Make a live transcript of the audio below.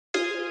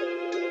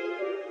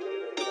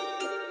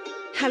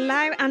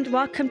Hello and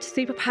welcome to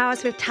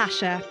Superpowers with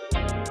Tasha,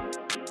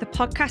 the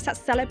podcast that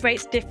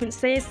celebrates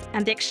differences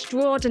and the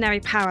extraordinary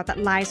power that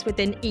lies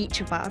within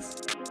each of us.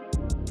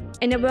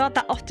 In a world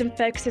that often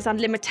focuses on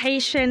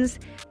limitations,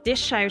 this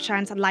show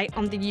shines a light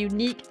on the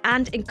unique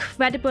and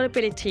incredible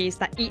abilities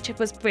that each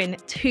of us bring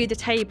to the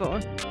table,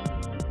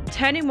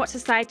 turning what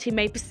society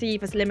may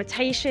perceive as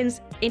limitations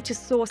into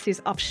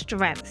sources of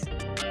strength.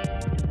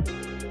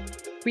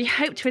 We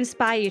hope to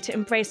inspire you to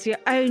embrace your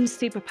own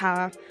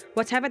superpower,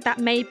 whatever that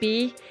may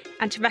be,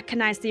 and to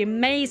recognise the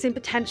amazing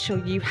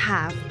potential you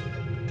have.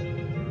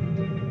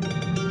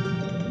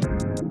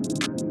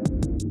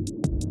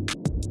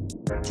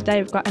 Today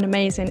we've got an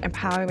amazing,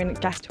 empowering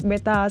guest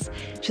with us.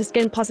 She's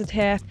skin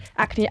positive,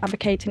 acne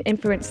advocating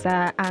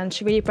influencer, and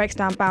she really breaks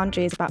down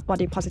boundaries about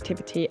body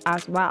positivity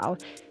as well.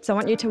 So I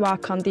want you to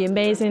welcome the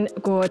amazing,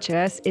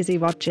 gorgeous Izzie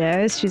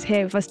Rodgers. She's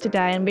here with us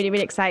today. I'm really,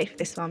 really excited for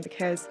this one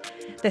because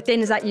the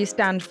things that you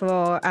stand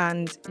for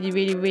and you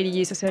really, really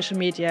use your social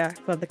media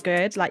for the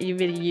good, like you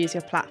really use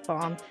your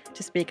platform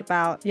to speak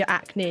about your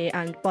acne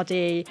and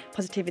body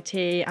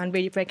positivity and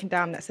really breaking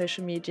down that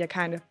social media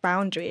kind of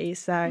boundaries.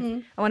 So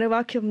I want to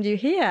welcome you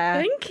here.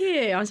 Thank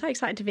you. I'm so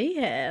excited to be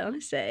here,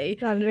 honestly.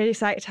 I'm really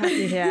excited to have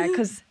you here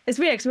because it's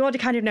weird because we already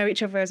kind of know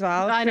each other as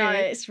well. I know,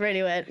 it's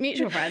really weird.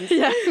 Mutual friends.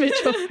 Yeah,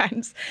 mutual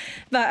friends.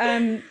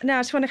 But no, I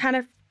just want to kind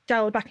of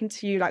delve back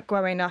into you like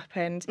growing up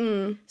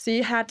and so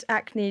you had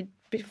acne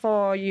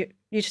before you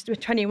just were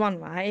 21,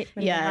 right?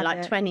 Yeah,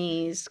 like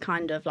 20s,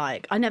 kind of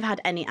like, I never had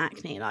any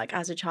acne, like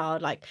as a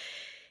child, like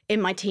in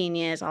my teen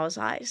years, I was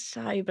like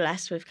so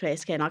blessed with clear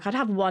skin. Like I'd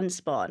have one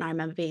spot and I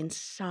remember being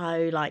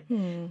so like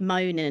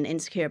moaning and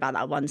insecure about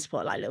that one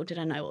spot, like little did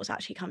I know what was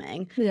actually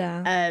coming.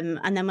 Yeah.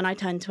 And then when I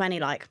turned 20,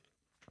 like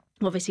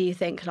obviously you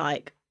think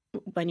like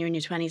when you're in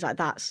your 20s, like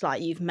that's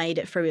like you've made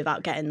it through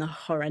without getting the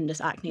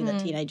horrendous acne that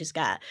teenagers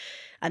get.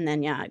 And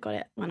then, yeah, I got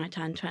it when I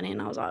turned 20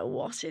 and I was like,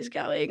 what is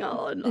going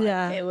on?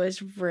 Like, it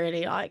was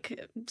really like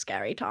a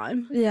scary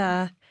time.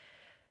 Yeah.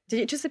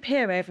 Did it just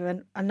appear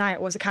over a night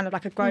or was it kind of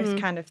like a growth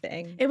kind of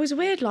thing? It was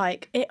weird,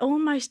 like it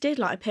almost did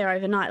like appear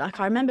overnight. Like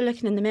I remember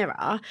looking in the mirror,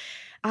 I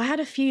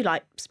had a few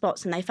like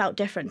spots and they felt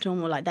different to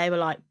normal. Like they were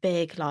like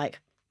big, like,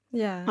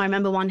 yeah. I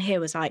remember one here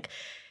was like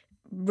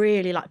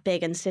really like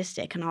big and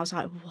cystic and I was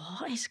like,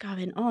 what is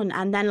going on?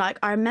 And then like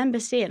I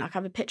remember seeing, like I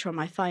have a picture on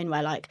my phone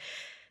where like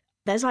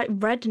there's like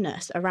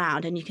redness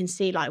around and you can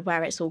see like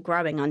where it's all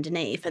growing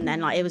underneath. And then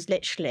like it was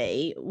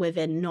literally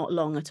within not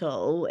long at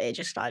all, it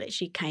just like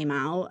literally came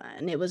out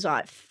and it was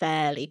like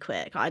fairly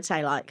quick. I'd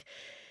say like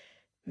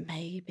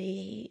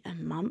maybe a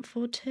month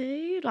or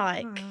two,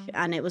 like,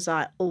 and it was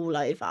like all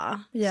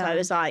over. Yeah. So it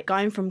was like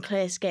going from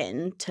clear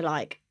skin to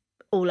like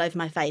all over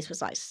my face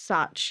was like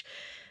such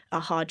a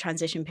hard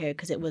transition period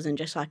because it wasn't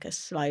just like a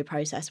slow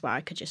process where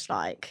I could just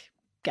like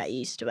get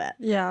used to it.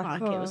 Yeah,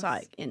 like it was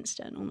like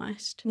instant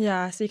almost.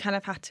 Yeah, so you kind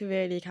of had to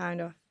really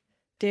kind of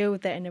deal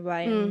with it in a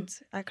way, and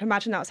I can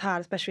imagine that was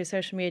hard, especially with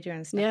social media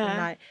and stuff. Yeah, and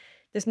like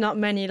there's not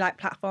many like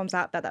platforms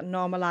out there that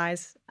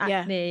normalise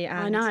acne.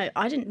 Yeah, and I know.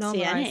 I didn't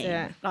see any.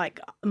 It. Like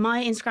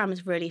my Instagram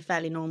was really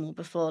fairly normal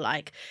before.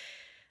 Like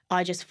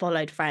I just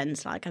followed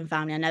friends like and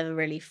family. I never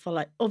really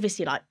followed,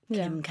 obviously like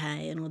Kim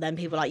K and all them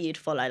people like you'd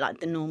follow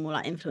like the normal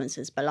like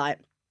influencers, but like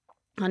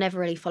I never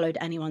really followed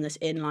anyone that's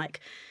in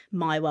like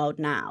my world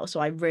now.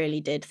 So I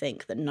really did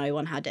think that no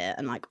one had it.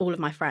 And like all of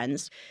my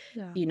friends,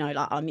 you know,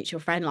 like our mutual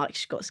friend, like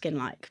she's got skin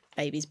like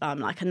baby's bum,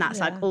 like, and that's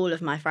like all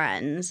of my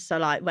friends. So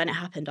like when it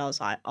happened, I was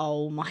like,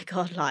 oh my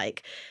God,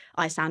 like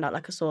I stand out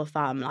like a sore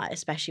thumb, like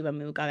especially when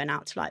we were going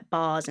out to like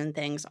bars and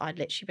things, I'd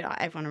literally be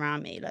like, everyone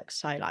around me looks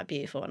so like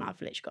beautiful and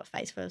I've literally got a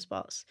face full of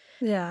spots.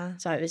 Yeah.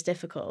 So it was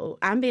difficult.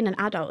 And being an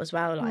adult as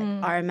well,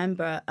 like I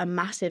remember a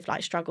massive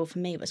like struggle for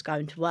me was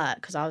going to work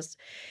because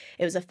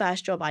it was the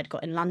first job I'd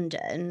got in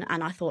London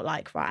and I thought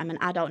like, right, I'm an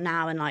adult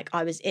now and like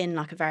I was in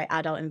like a very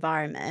adult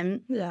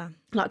environment. Yeah.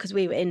 Like because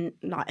we were in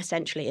like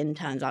essentially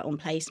interns like on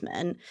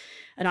placement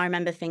and I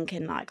remember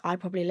thinking like I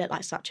probably looked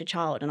like such a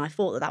child and I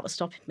thought that was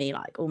stopping me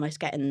like almost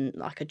getting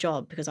like a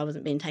job because I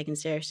wasn't being taken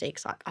seriously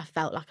because like I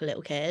felt like a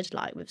little kid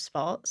like with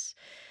spots.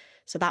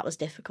 So that was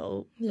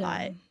difficult.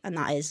 Like, and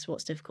that is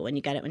what's difficult when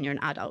you get it when you're an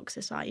adult because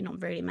it's like you're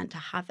not really meant to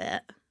have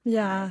it.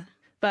 Yeah.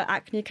 But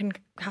acne can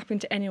happen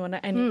to anyone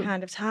at any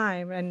kind of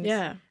time. And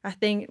I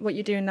think what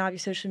you're doing now with your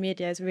social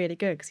media is really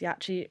good because you're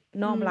actually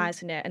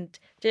normalising it. And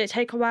did it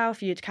take a while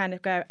for you to kind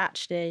of go,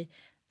 actually,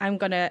 I'm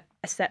going to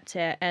accept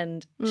it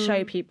and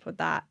show people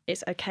that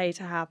it's okay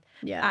to have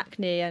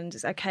acne and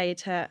it's okay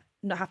to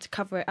not have to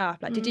cover it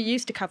up? Like, did you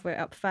used to cover it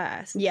up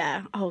first?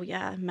 Yeah. Oh,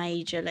 yeah,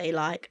 majorly.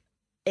 Like,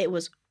 it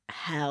was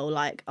hell.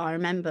 Like, I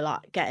remember,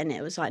 like, getting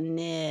it was, like,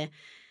 near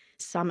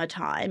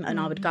summertime and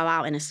I would go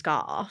out in a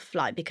scarf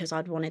like because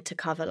I'd wanted to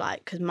cover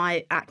like because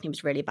my acne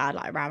was really bad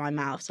like around my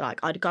mouth, so like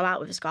I'd go out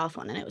with a scarf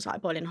on and it was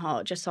like boiling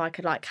hot just so I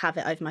could like have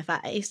it over my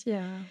face.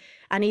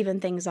 And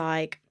even things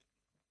like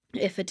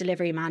if a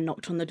delivery man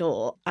knocked on the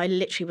door, I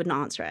literally would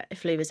not answer it.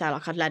 If Lou was there,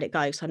 like I'd let it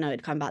go because I know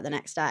it'd come back the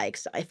next day.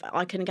 Because if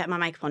I couldn't get my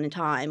makeup on in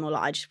time, or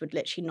like I just would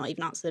literally not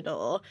even answer the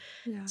door.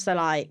 So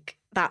like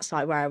that's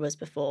like where I was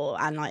before.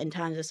 And like in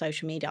terms of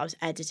social media, I was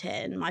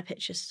editing my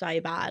pictures so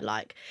bad.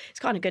 Like it's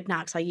kind of good now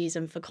because I use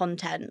them for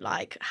content,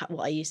 like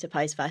what I used to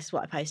post versus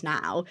what I post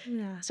now.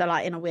 Yeah. So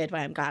like in a weird way,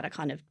 I'm glad I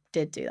kind of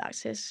did do that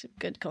because it's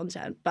good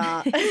content.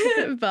 But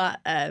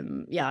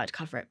yeah, I'd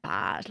cover it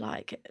bad.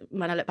 Like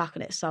when I look back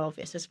on it, it's so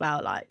obvious as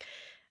well. Like,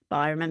 but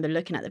I remember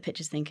looking at the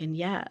pictures thinking,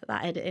 yeah,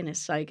 that editing is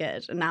so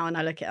good. And now when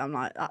I look at it, I'm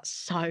like, that's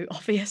so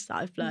obvious that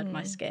I've blurred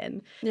my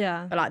skin.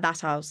 Yeah. But like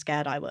that's how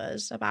scared I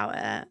was about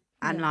it.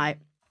 And like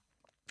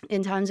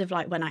in terms of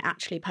like when I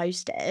actually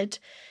posted,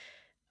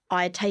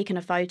 I had taken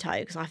a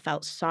photo because I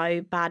felt so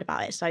bad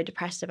about it, so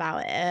depressed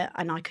about it.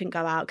 And I couldn't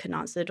go out, couldn't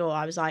answer the door.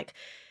 I was like,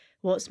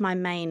 what's my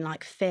main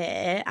like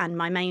fear? And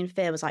my main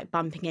fear was like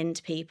bumping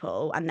into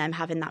people and them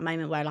having that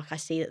moment where like I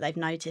see that they've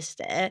noticed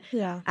it.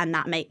 Yeah. And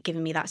that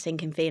giving me that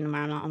sinking feeling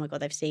where I'm like, oh my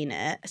God, they've seen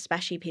it,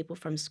 especially people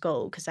from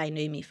school because they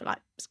knew me for like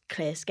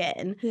clear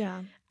skin.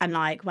 Yeah. And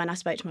like when I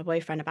spoke to my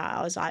boyfriend about it,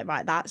 I was like,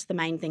 right, that's the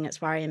main thing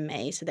that's worrying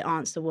me. So the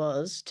answer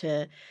was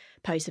to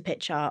post a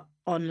picture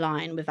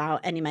online without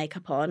any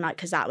makeup on, like,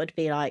 because that would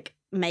be like,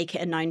 make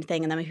it a known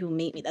thing. And then when people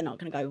meet me, they're not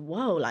going to go,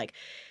 whoa, like,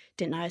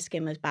 didn't know her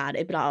skin was bad.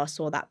 It'd be like, oh, I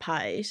saw that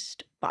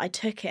post. But I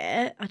took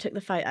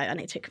the photo and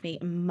it took me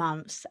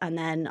months. And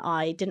then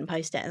I didn't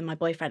post it. And my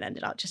boyfriend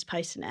ended up just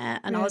posting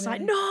it. And I was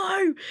like,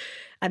 no.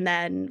 And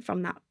then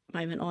from that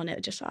moment on, it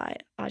was just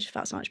like, I just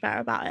felt so much better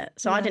about it.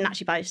 So I didn't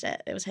actually post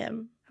it. It was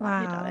him.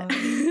 Wow. Who done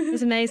it.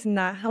 It's amazing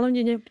that. How long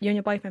you and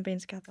your boyfriend been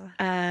together?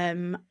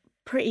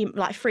 Pretty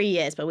like 3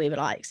 years, but we were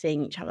like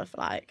seeing each other for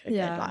like a good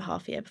like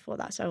half a year before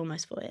that, so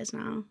almost 4 years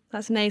now.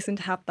 That's amazing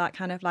to have that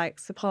kind of like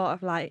support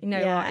of like, you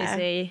know what,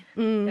 Izzie,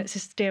 let's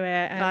just do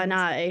it. And I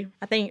know.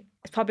 I think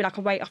it's probably like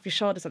a weight off your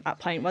shoulders at that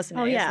point, wasn't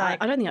it? Oh yeah,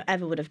 like, I don't think I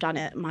ever would have done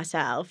it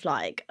myself.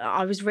 Like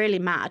I was really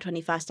mad when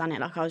he first done it.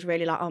 Like I was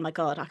really like, oh my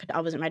God,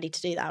 I wasn't ready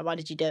to do that. Why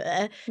did you do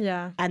it?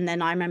 Yeah. And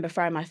then I remember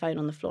throwing my phone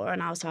on the floor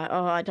and I was like,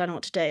 oh, I don't know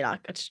what to do.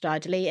 Like should I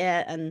delete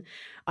it? And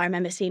I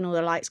remember seeing all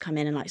the likes come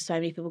in and like so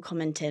many people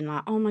commenting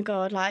like, oh my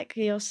God, like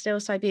you're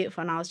still so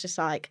beautiful. And I was just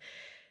like,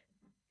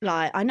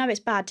 I know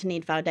it's bad to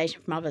need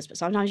validation from others, but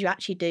sometimes you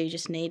actually do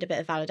just need a bit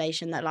of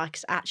validation that like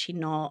it's actually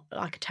not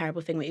like a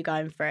terrible thing that you're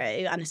going through.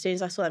 And as soon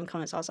as I saw them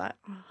comments, I was like,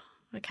 oh,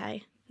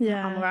 okay,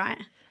 yeah, I'm all right.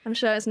 I'm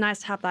sure it's nice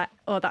to have that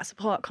that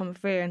support come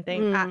through and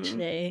think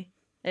actually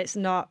it's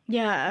not.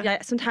 Yeah.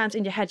 Sometimes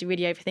in your head you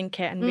really overthink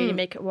it and really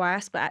make it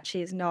worse, but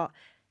actually it's not.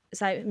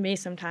 It's like me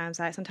sometimes.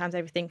 Like sometimes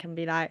everything can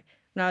be like.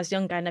 When I was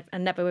younger, I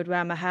never would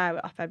wear my hair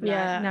up. I'd be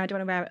like, no, I don't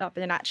want to wear it up.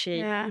 But then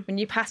actually, when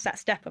you pass that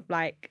step of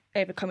like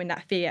overcoming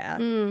that fear,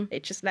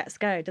 it just lets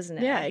go, doesn't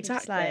it? Yeah,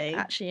 exactly. It's like,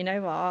 actually, you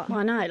know what? Well,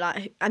 I know,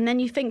 like, and then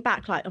you think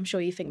back, like, I'm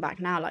sure you think back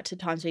now, like, to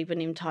times where you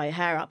wouldn't even tie your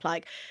hair up.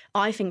 Like,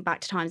 I think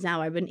back to times now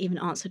where I wouldn't even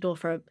answer the door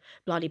for a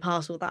bloody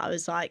parcel that I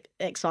was like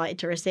excited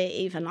to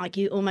receive, and like,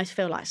 you almost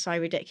feel like so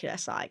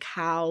ridiculous, like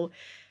how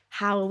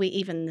are we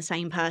even the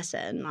same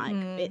person? Like,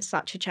 it's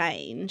such a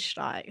change.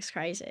 Like, it's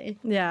crazy.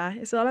 Yeah,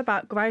 it's all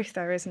about growth,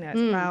 though, isn't it?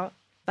 It's about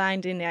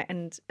finding it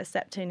and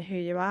accepting who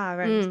you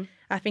are. And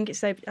I think it's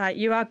so, like,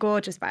 you are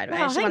gorgeous, by the way.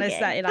 I just want to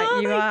say,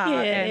 like, you are.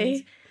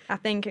 And I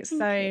think it's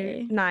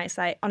so nice.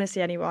 Like,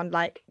 honestly, anyone,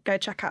 like, go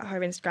check out her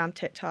Instagram,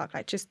 TikTok.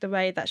 Like, just the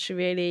way that she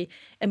really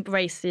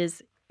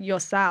embraces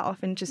yourself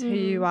and just who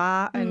you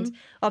are. And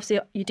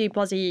obviously, you do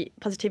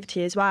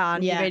positivity as well.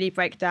 And you really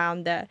break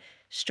down the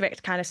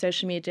strict kind of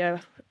social media,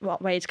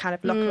 what ways kind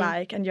of look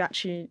like, and you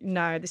actually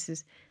know this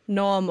is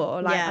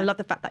normal. Like I love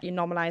the fact that you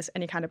normalize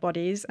any kind of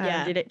bodies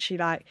and you literally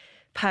like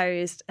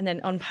posed and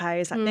then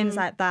unposed, like things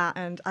like that.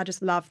 And I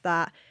just love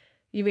that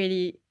you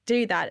really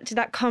do that. Did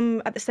that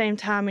come at the same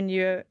time when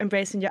you were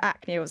embracing your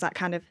acne, or was that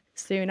kind of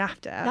soon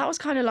after? That was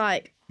kind of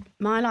like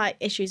my like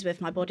issues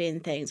with my body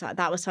and things like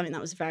that was something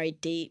that was very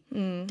deep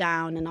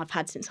down, and I've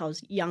had since I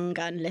was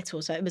younger and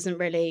little, so it wasn't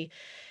really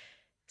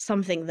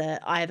something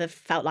that I ever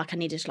felt like I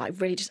needed to like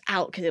really just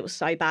out because it was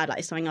so bad. Like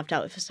it's something I've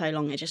dealt with for so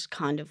long. It just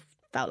kind of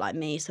felt like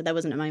me. So there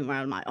wasn't a moment where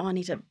I'm like, oh, I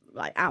need to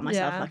like out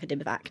myself like I did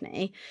with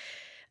acne.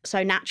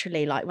 So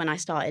naturally, like when I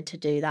started to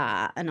do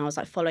that and I was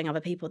like following other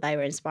people, they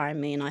were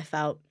inspiring me, and I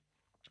felt,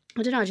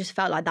 I don't know, I just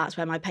felt like that's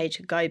where my page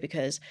should go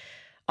because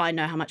I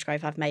know how much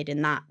growth I've made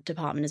in that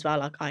department as well.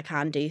 Like I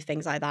can do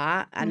things like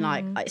that. And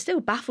like it still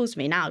baffles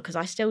me now because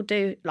I still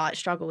do like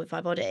struggle with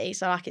my body.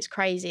 So like it's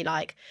crazy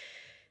like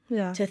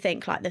to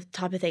think like the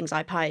type of things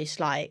I post,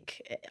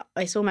 like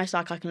it's almost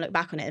like I can look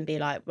back on it and be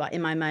like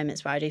in my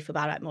moments where I do feel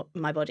bad about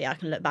my body, I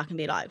can look back and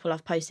be like, well,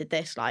 I've posted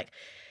this, like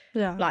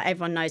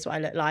everyone knows what I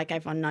look like,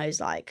 everyone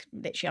knows like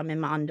literally I'm in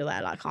my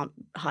underwear, like I can't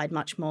hide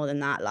much more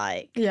than that,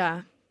 like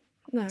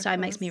so it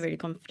makes me really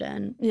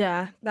confident.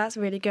 That's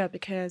really good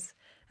because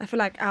I feel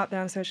like out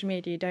there on social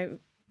media you don't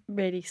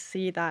really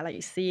see that, like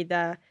you see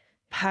the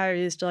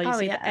posed or you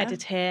see the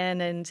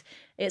editing, and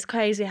it's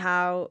crazy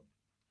how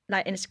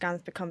like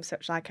Instagram's become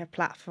such like a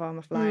platform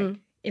of like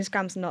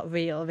Instagram's not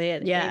real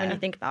really. When you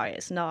think about it,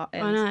 it's not.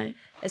 And I know.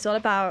 It's all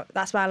about,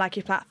 that's why I like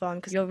your platform,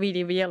 because you're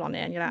really real on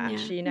it and you're like,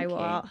 actually, you know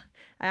what,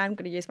 I am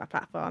going to use my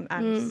platform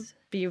and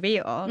be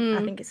real.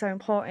 I think it's so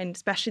important,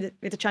 especially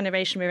with the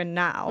generation we're in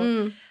now.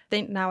 I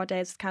think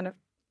nowadays it's kind of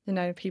you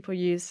know, people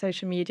use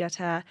social media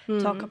to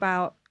talk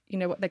about, you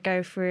know, what they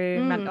go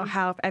through, mental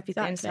health,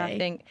 everything. Exactly. So I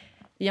think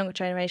the younger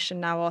generation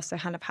now also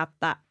kind of have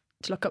that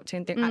to look up to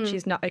and think actually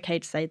it's not okay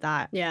to say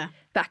that. Yeah.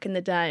 Back in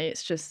the day,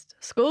 it's just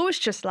school was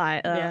just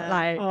like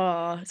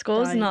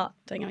school's not.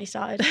 Don't get me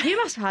started. You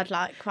must have had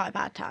like quite a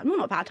bad time. Well,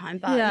 not a bad time,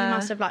 but you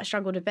must have like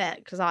struggled a bit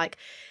because like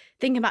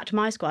thinking back to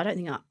my school, I don't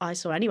think I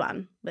saw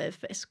anyone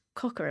with it's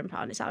cocker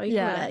implant. Is that what you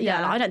call it?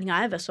 Yeah. Like, I don't think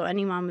I ever saw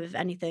anyone with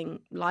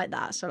anything like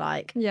that. So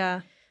like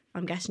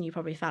I'm guessing you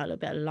probably felt a little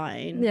bit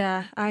alone.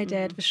 Yeah, I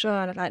did for sure.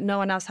 And, like no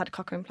one else had a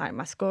cocker implant in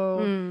my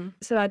school,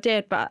 so I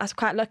did. But I was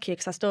quite lucky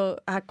because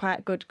I had quite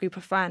a good group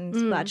of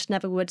friends, but I just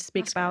never would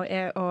speak about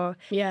it or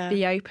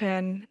be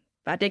open.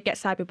 But I did get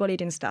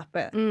cyberbullied and stuff.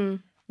 But you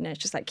know, it's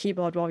just like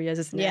keyboard warriors,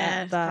 isn't it?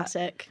 Yeah,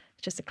 classic.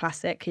 Just a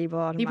classic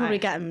keyboard. You probably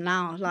get them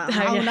now, like a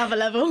whole another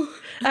level.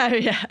 Oh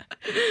yeah,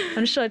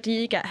 I'm sure. Do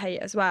you get hate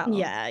as well?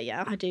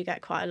 Yeah, I do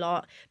get quite a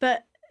lot,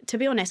 but. To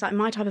be honest, like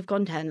my type of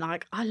content,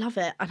 like I love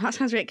it. And that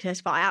sounds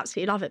ridiculous, but I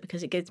absolutely love it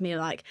because it gives me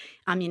like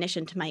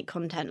ammunition to make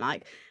content.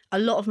 Like a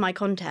lot of my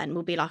content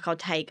will be like I'll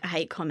take a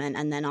hate comment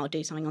and then I'll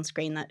do something on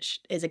screen that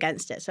is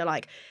against it. So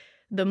like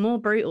the more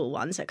brutal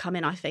ones that come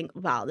in, I think,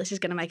 wow, this is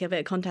going to make a bit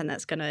of content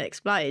that's going to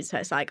explode. So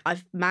it's like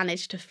I've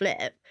managed to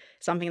flip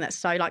something that's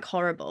so like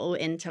horrible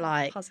into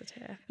like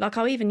positive. Like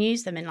I'll even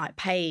use them in like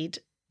paid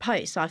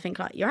post. So I think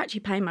like you're actually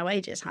paying my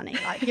wages, honey.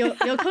 Like you're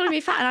calling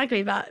me fat and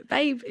ugly, but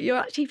babe, you're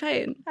actually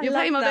paying. You're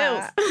paying my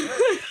bills.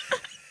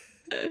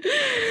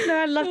 No,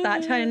 I love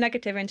that, turning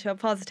negative into a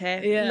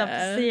positive. Yeah. Love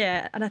to see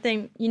it. And I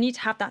think you need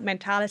to have that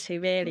mentality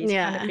really to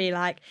kind of be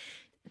like,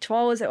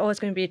 trolls are always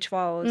going to be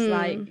trolls.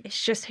 Like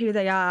it's just who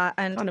they are,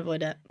 and can't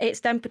avoid it. It's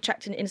them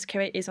projecting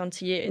insecurities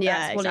onto you.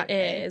 That's what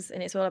it is,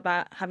 and it's all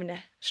about having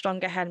a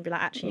stronger head and be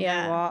like, actually, you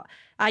know what?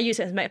 I use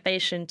it as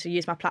motivation to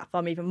use my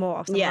platform even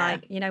more. So I'm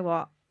like, you know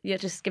what? You're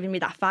just giving me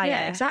that fire.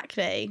 Yeah,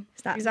 exactly.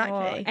 It's that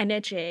more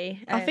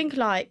energy. I think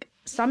like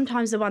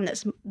sometimes the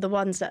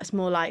ones that's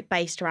more like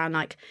based around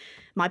like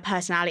my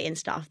personality and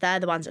stuff, they're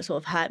the ones that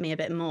sort of hurt me a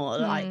bit more.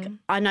 Like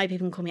I know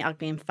people can call me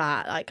ugly and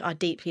fat. Like I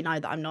deeply know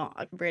that I'm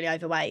not really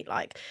overweight.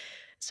 Like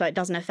so it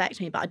doesn't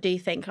affect me. But I do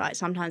think like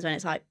sometimes when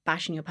it's like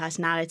bashing your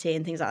personality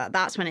and things like that,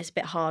 that's when it's a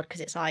bit hard because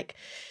it's like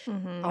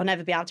I'll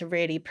never be able to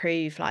really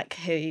prove like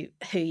who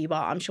you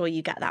are. I'm sure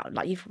you get that.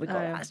 Like you've probably got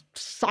that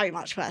so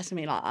much worse than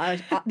me. Like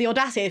I, the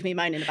audacity of me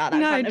moaning about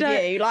that in front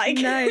of you. Like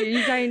no,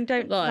 you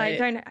don't like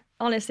don't.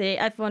 Honestly,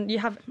 everyone you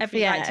have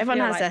every right to everyone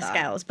feel has like their that.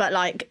 scales, but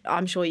like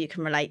I'm sure you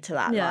can relate to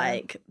that.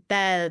 Like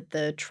they're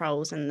the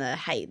trolls and the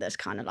hate that's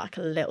kind of like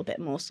a little bit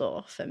more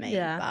sore for me.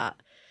 Yeah, but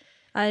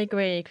I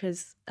agree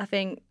because I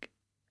think.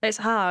 It's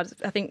hard.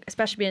 I think,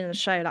 especially being in the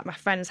show, like my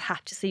friends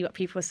had to see what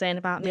people were saying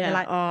about me.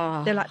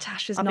 Yeah. They're like,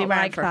 Tasha's I'll not be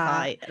ready like for that. a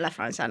fight, left,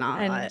 right, and centre.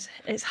 And like.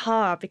 it's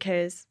hard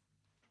because,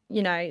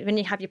 you know, when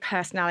you have your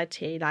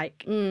personality,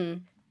 like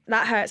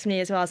that hurts me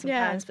as well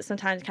sometimes. But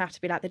sometimes you can have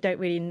to be like, they don't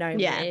really know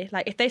me.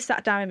 Like if they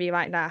sat down with me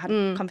right now, had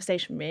a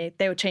conversation with me,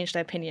 they would change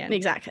their opinion.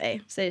 Exactly.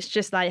 So it's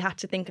just like you have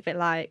to think of it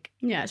like,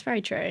 yeah, it's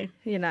very true.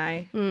 You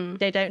know,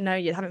 they don't know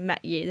you, they haven't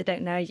met you, they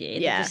don't know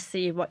you. They just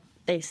see what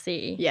they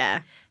see.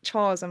 Yeah.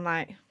 Trolls, I'm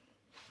like.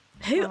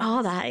 Who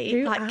are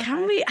they?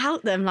 Can we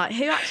out them? Like,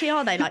 who actually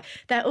are they? Like,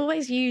 they're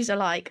always user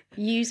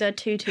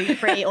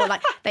 223, or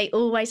like they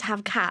always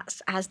have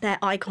cats as their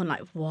icon.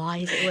 Like, why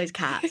is it always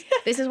cats?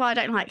 This is why I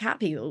don't like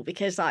cat people,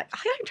 because like I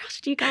don't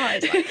trust you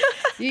guys. Like,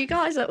 you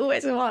guys are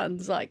always the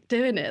ones like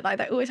doing it. Like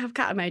they always have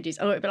cat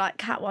emojis, or it'd be like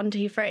cat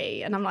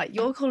 123, and I'm like,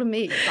 you're calling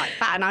me like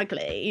fat and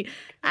ugly,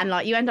 and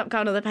like you end up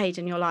going on the page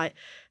and you're like,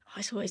 oh,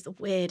 it's always the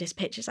weirdest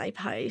pictures they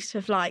post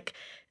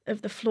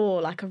of the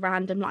floor, like a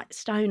random like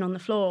stone on the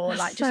floor,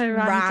 like just so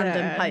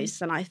random posts,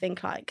 and I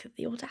think like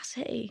the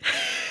audacity,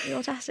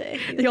 like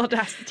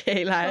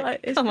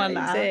it's come crazy. on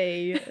now.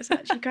 It's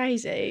actually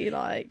crazy.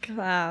 Like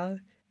wow.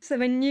 So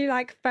when you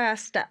like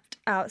first stepped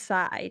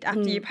outside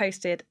after you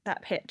posted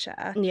that picture,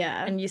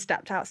 and you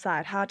stepped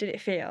outside, how did it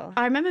feel?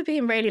 I remember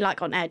being really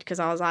like on edge because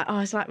I was like,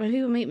 when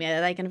people meet me, are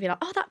they going to be like,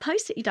 oh, that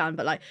post that you done?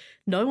 But like,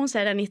 no one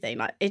said anything.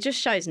 Like, it just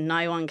shows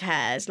no one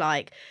cares.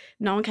 Like,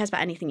 no one cares about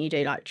anything you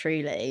do. Like,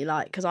 truly,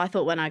 like, because I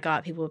thought when I go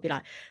out, people would be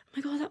like, oh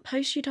my god, that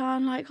post you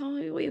done, like, oh,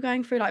 what are you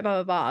going through, like,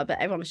 blah blah blah. But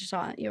everyone was just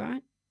like, you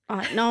right?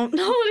 Like, no one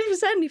even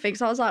said anything.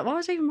 So I was like, why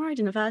was I even worried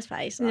in the first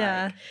place?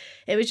 Like,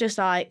 it was just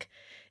like.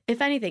 If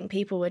anything,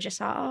 people were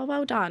just like, oh,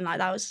 well done. Like,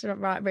 that was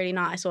really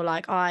nice. Or,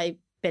 like, I've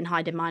been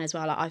hiding mine as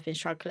well. Like, I've been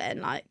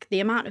struggling. Like,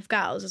 the amount of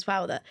girls as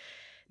well that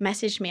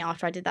messaged me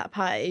after I did that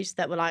post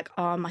that were like,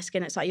 oh, my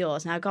skin looks like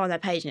yours. And I go on their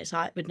page and it's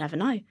like, we'd never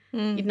know.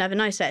 You'd never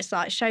know. So it's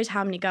like, shows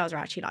how many girls are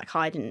actually, like,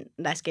 hiding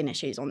their skin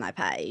issues on their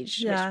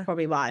page, which is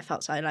probably why I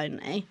felt so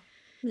lonely.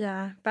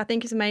 Yeah. But I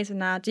think it's amazing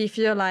now. Do you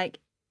feel like,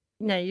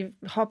 you know, you've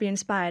hobby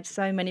inspired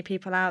so many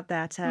people out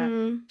there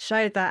to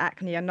show their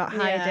acne and not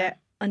hide it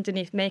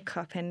underneath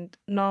makeup and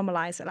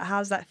normalise it? Like, how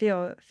does that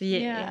feel for you?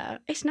 Yeah,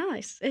 it's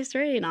nice. It's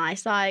really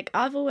nice. Like,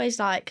 I've always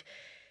like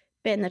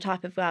been the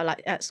type of girl,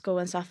 like at school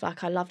and stuff,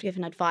 like I love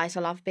giving advice.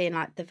 I love being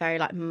like the very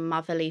like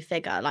motherly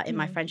figure. Like in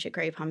my friendship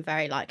group, I'm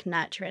very like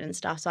nurturing and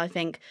stuff. So I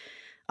think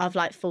I've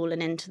like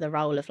fallen into the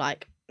role of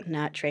like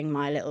nurturing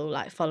my little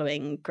like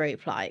following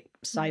group like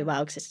so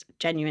well, because it's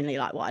genuinely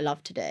like what I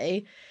love to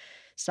do.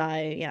 So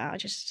yeah,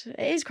 it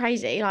is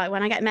crazy. Like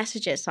when I get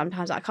messages,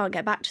 sometimes I can't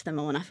get back to them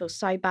all and I feel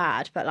so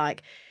bad. But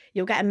like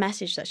you'll get a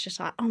message that's just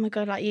like, oh my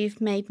God, like you've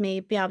made me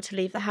be able to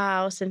leave the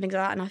house and things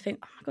like that. And I think,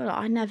 oh my God,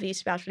 like, I never used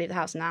to be able to leave the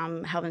house. Now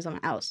I'm helping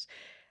someone else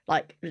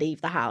like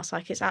leave the house.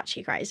 Like it's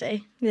actually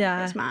crazy.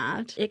 Yeah. It's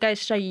mad. It goes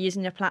to show you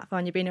using your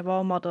platform, you're being a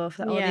role model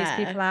for all these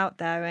people out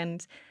there,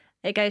 and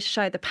it goes to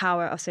show the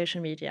power of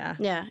social media.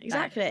 Yeah,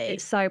 exactly. Like,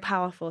 it's so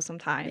powerful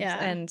sometimes.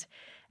 Yeah. And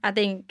I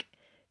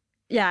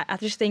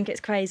just think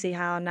it's crazy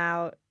how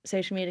now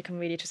social media can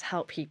really just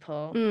help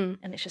people.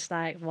 And it's just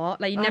like,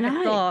 what? Like, you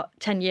never thought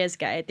 10 years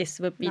ago this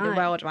would be the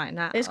world right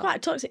now. It was quite a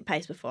toxic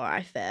place before,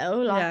 I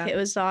feel. Like, it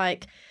was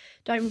like,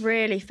 don't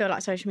really feel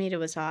like social media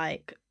was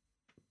like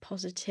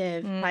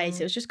positive place.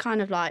 It was just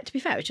kind of like, to be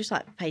fair, it was just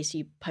like a place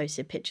you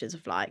posted pictures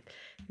of like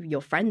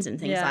your friends and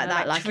things like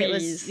that. Like it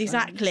was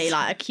exactly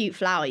like a cute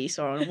flower you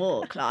saw on a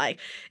walk. Like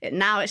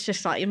now it's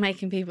just like you're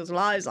making people's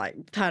lives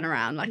like turn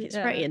around. Like it's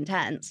pretty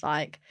intense.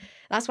 Like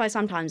that's why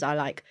sometimes I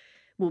like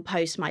will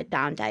post my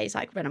down days,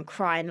 like when I'm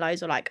crying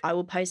loads, or like I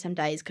will post some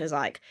days because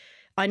like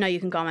I know you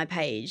can go on my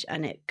page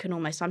and it can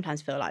almost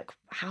sometimes feel like,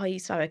 how are you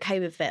so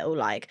okay with it? Or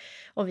like,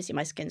 obviously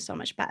my skin's so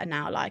much better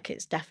now. Like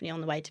it's definitely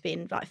on the way to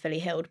being like fully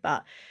healed,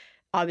 but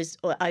I was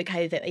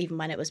okay with it even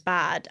when it was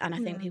bad. And I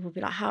think people will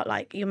be like, how,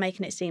 like you're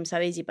making it seem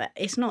so easy, but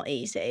it's not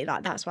easy.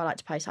 Like that's why I like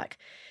to post like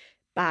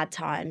bad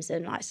times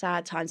and like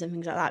sad times and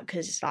things like that,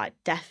 because it's like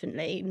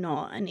definitely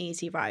not an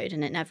easy road,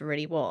 and it never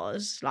really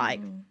was. Like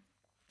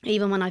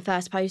even when I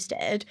first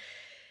posted,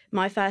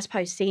 my first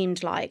post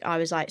seemed like I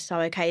was like so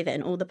okay with it,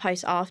 and all the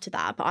posts after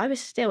that, but I was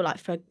still like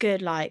for a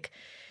good like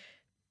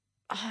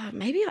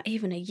maybe like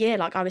even a year,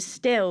 like I was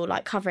still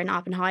like covering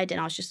up and hiding.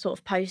 I was just sort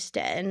of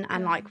posting,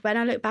 and like when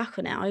I look back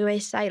on it, I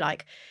always say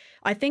like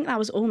I think that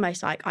was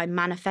almost like I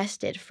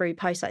manifested through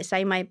posts, like the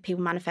same way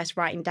people manifest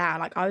writing down.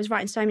 Like I was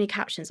writing so many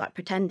captions like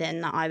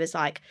pretending that I was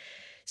like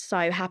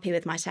so happy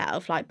with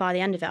myself. Like by the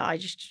end of it, I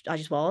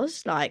just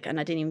was like, and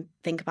I didn't even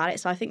think about it.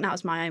 So I think that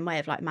was my own way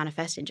of like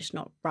manifesting, just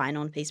not writing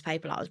on a piece of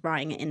paper. Like I was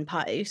writing it in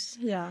post.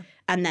 Yeah.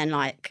 And then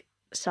like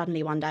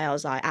suddenly one day I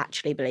was like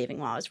actually believing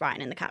what I was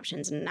writing in the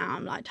captions, and now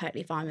I'm like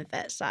totally fine with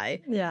it. So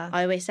yeah,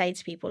 I always say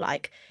to people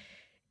like,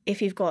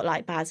 if you've got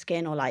like bad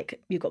skin or like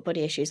you've got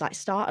body issues, like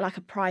start like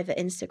a private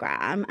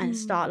Instagram and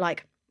start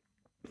like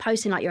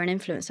posting like you're an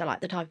influencer,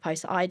 like the type of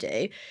post that I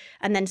do,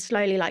 and then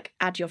slowly like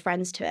add your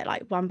friends to it,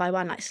 like one by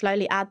one, like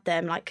slowly add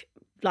them, like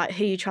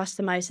who you trust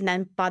the most, and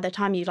then by the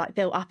time you've like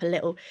built up a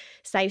little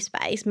safe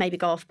space, maybe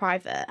go off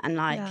private and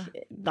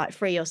like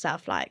free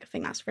yourself. Like I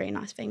think that's a really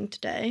nice thing to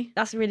do.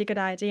 That's a really good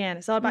idea, and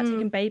it's all about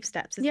taking babe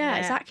steps, isn't it?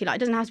 Exactly. Like it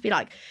doesn't have to be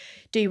like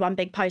do one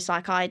big post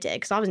like I did,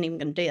 because I wasn't even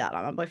going to do that.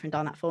 Like my boyfriend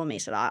done that for me,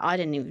 so like I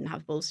didn't even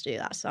have balls to do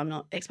that, so I'm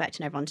not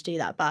expecting everyone to do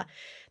that. But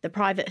the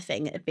private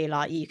thing, it'd be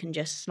like you can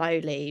just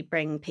slowly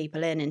bring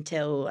people in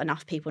until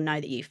enough people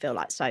know that you feel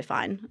like so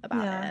fine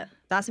about it.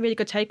 That's a really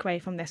good takeaway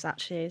from this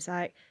actually. It's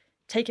like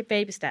take it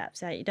baby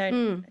steps. Like you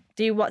don't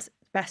do what's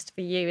best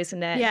for you,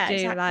 isn't it? Yeah,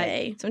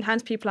 exactly. Like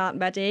sometimes people aren't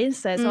ready,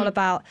 so it's all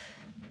about,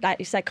 like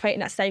you said,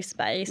 creating that safe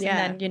space, and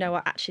then you know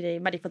what, actually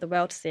ready for the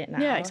world to see it now.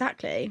 Yeah,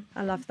 exactly.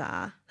 I love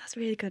that. That's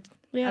really good.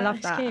 Yeah, I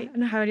love that. Cute. I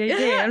know how you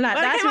do. I'm like,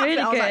 that's really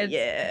good. Like,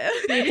 yeah,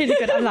 really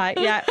good. I'm like,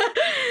 yeah.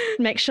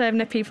 Make sure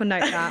the people know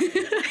that.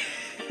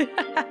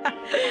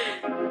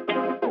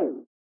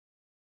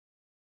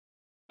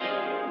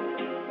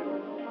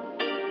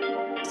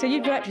 So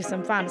you've worked with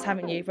some brands,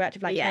 haven't you? You've worked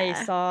with like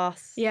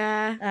ASOS.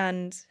 Yeah.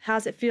 And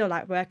how's it feel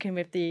like working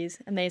with these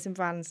amazing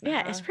brands now?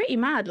 Yeah, it's pretty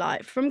mad.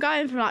 Like from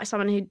going from like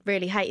someone who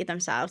really hated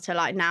themselves to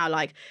like now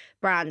like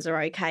brands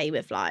are okay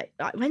with like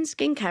when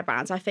skincare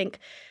brands, I think,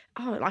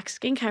 oh, like a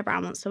skincare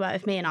brand wants to work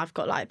with me and I've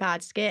got like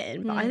bad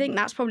skin. But I think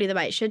that's probably the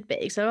way it should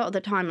be. So a lot of the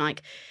time,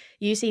 like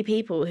you see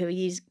people who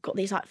got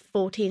these like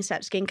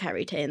 14-step skincare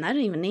routine. They don't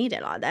even need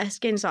it. Like their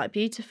skin's like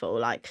beautiful.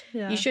 Like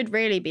you should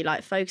really be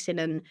like focusing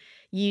and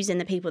using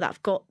the people that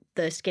have got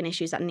the skin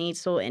issues that need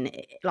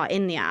sorting like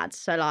in the ads.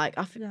 So like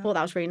I thought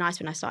that was really nice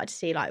when I started to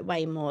see like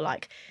way more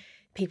like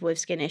people with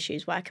skin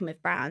issues working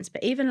with brands.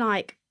 But even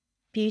like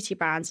beauty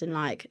brands and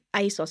like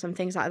ASOS and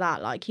things like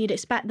that, like you'd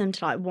expect them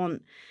to like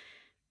want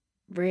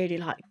really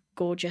like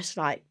gorgeous,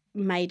 like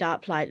made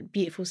up, like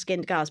beautiful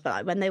skinned girls, but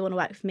like when they want to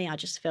work with me, I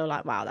just feel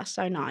like, wow, that's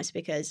so nice,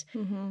 because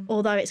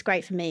although it's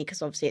great for me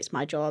because obviously it's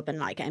my job and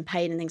like getting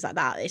paid and things like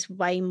that, it's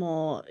way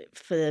more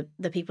for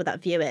the people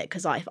that view it.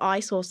 Because like if I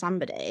saw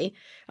somebody,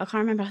 I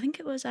can't remember, I think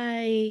it was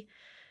I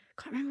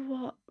can't remember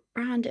what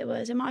brand it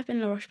was, it might have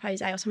been La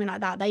Roche-Posay or something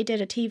like that. They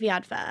did a TV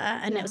advert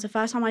and it was the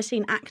first time I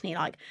seen acne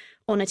like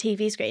on a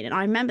TV screen, and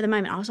I remember the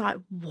moment I was like,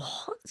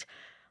 what?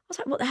 I was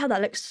like, what the hell?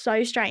 That looks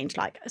so strange,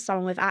 like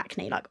someone with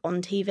acne, like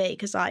on TV.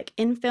 Because like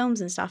in films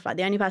and stuff, like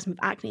the only person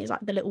with acne is like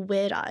the little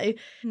weirdo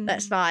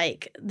that's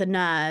like the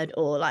nerd,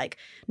 or like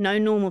no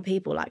normal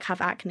people like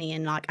have acne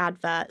in like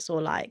adverts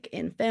or like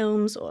in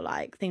films or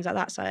like things like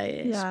that. So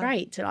it's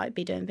great to like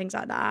be doing things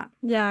like that.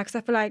 Yeah, because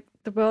I feel like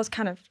the world's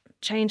kind of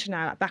changing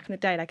now. Like back in the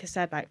day, like I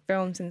said, like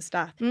films and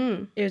stuff,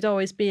 it would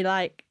always be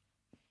like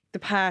the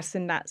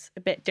person that's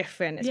a bit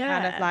different. It's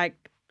kind of like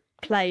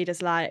played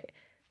as like,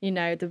 you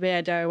know, the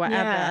weirdo or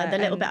whatever. Yeah, the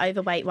little bit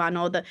overweight one,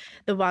 or the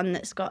one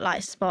that's got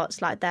like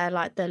spots, like they're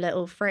like the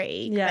little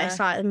freak. Yeah. But it's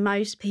like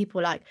most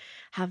people like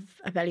have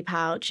a belly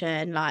pouch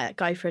and like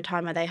go through a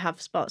time where they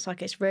have spots.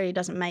 Like it really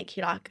doesn't make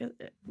you like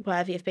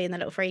worthy of being the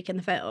little freak in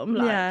the film.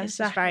 Like it's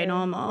just very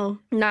normal.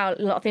 Now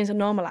a lot of things are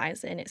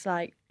normalising. It's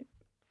like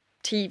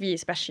TV,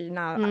 especially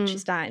now, actually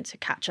starting to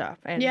catch up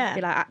and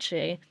be like,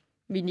 actually,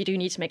 we do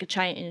need to make a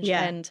change.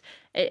 And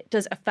it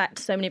does affect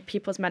so many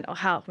people's mental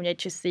health when you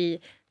just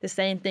see the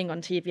same thing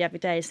on TV every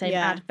day, same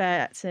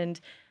adverts. And,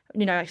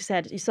 you know, like I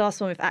said, you saw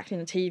someone with acne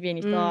on TV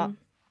and you thought,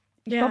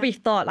 you probably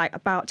thought like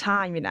about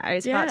time, you know,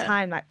 it's about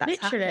time like that's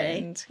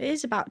happened. It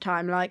is about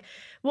time. Like,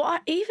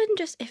 even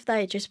just if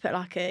they just put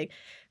like a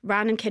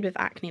random kid with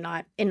acne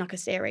like in like a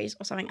series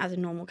or something as a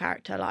normal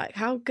character, like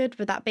how good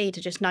would that be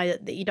to just know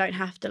that you don't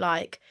have to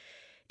like,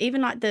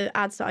 even like the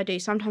ads that I do,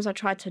 sometimes I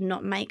try to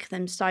not make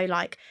them so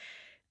like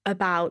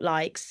about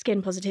like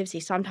skin positivity.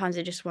 Sometimes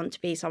I just want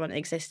to be someone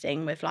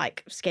existing with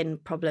like skin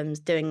problems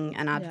doing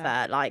an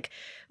advert, like,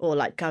 or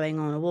like going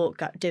on a walk,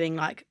 doing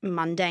like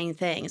mundane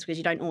things, because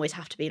you don't always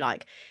have to be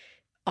like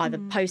either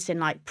posting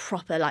like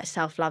proper like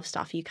self-love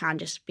stuff. You can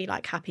just be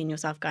like happy in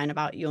yourself going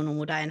about your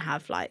normal day and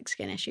have like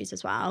skin issues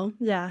as well.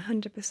 Yeah,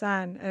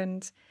 100%.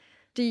 And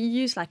do you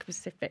use like a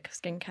specific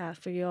skincare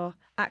for your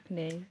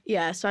acne?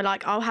 Yeah, so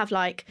like I'll have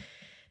like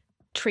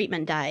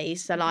treatment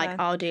days. So like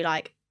I'll do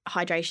like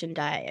hydration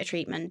day, a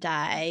treatment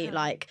day,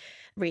 like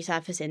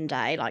resurfacing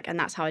day, like, and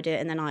that's how I do it.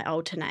 And then I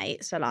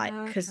alternate. So like,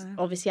 because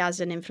obviously as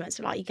an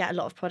influencer, like you get a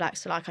lot of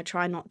products. So like I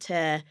try not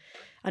to,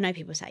 I know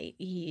people say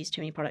you use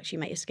too many products, you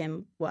make your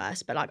skin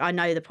worse, but like I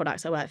know the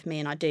products that work for me,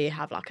 and I do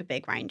have like a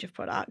big range of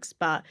products,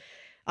 but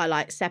I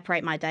like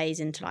separate my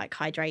days into like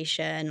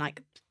hydration,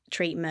 like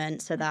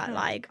treatment, so that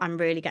like I'm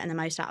really getting the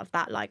most out of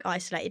that like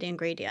isolated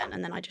ingredient.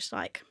 And then I just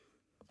like,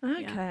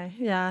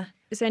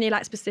 is there any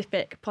like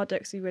specific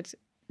products you would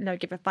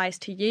give advice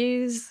to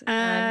use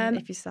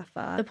if you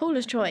suffer? The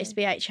Paula's Choice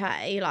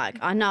BHA, like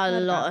I know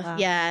a lot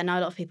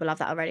of people love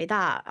that already.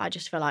 That I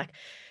just feel like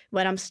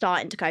when I'm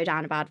starting to go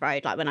down a bad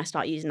road, like when I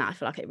start using that, I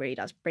feel like it really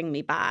does bring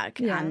me back.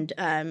 And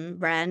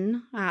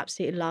Ren, I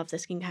absolutely love the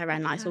skincare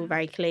Ren. Like it's all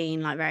very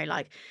clean, like very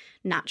like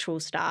natural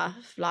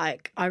stuff.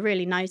 Like I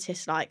really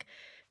noticed like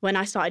when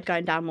I started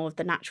going down more of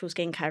the natural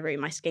skincare route,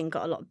 my skin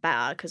got a lot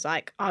better, because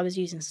like I was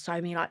using so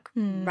many like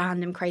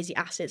random crazy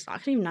acids. Like, I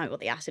didn't even know what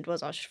the acid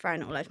was. I was just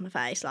throwing it all over my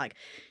face, like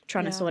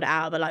trying to sort it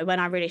out. But like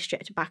when I really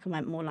stripped it back and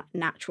went more like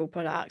natural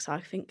products,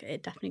 I think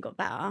it definitely got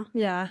better.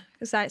 Yeah,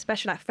 because like,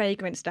 especially like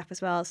fragrance stuff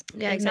as well.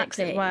 It makes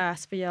it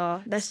worse for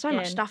your There's so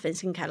much stuff in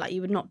skincare, like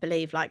you would not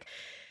believe, like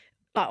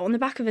on the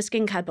back of a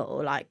skincare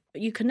bottle, like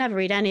you can never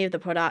read any of the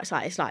products,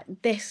 like it's like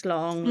this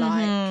long,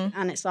 like,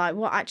 and it's like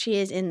what actually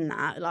is in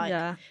that.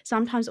 Like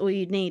sometimes all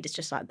you need is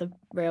just like the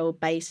real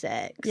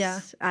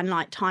basics, and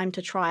like time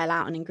to trial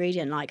out an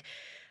ingredient. Like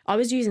I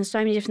was using so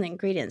many different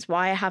ingredients.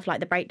 Why I have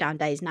like the breakdown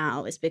days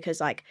now is because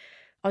like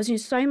I was doing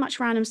so much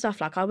random stuff.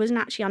 Like I wasn't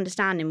actually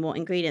understanding what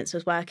ingredients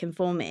was working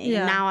for me.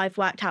 Now I've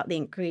worked out the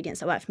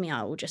ingredients that work for me,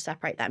 I will just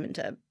separate them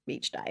into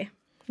each day.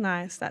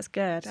 Nice, that's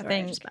good. Sorry, I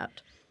think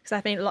because I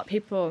think a lot of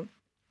people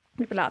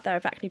out there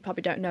with acne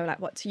probably don't know like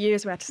what to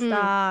use, where to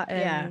start,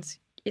 and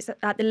it's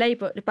like the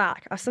label at the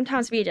back. I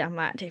sometimes read it, I'm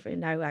like, I don't really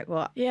know like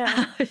what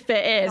if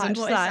it is. Like, I'm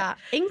just what like, is that?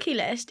 Inky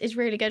List is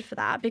really good for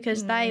that,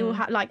 because they will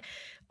have like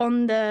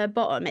on the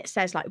bottom it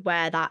says like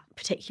where that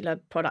particular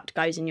product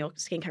goes in your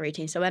skincare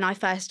routine. So when I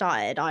first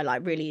started, I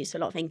like really used a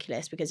lot of Inky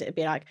List, because it would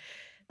be like,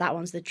 that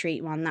one's the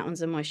treat one, that one's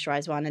the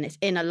moisturised one, and it's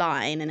in a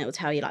line, and it will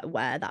tell you like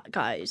where that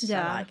goes. So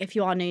like if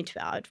you are new to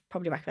it, I'd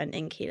probably recommend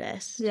Inky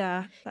List.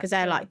 Yeah, because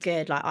they're like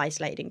good like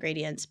isolated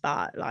ingredients,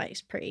 but like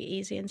it's pretty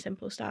easy and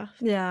simple stuff.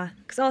 Yeah,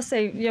 because also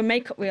your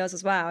makeup wheels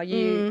as well.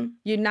 You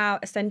now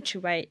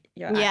accentuate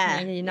your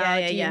acne. You now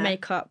do your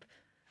makeup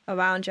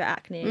around your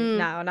acne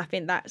now, and I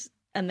think that's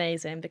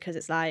amazing, because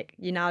it's like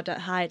you now don't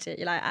hide it.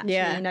 You're like,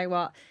 actually, you know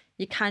what?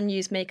 You can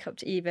use makeup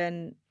to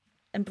even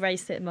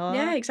embrace it more.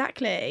 Yeah,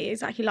 exactly.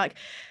 Like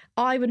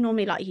I would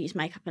normally like use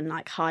makeup and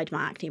like hide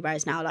my acne,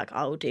 whereas now like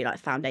I'll do like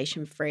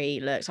foundation free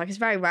looks. Like it's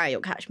very rare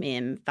you'll catch me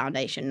in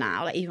foundation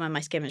now, like even when my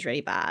skin was really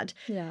bad.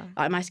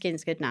 Like my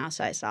skin's good now,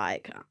 so it's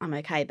like I'm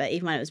okay, but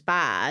even when it was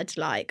bad,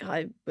 like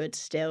I would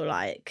still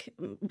like,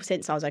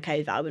 since I was okay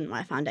with it, I wouldn't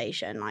wear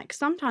foundation. Like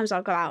sometimes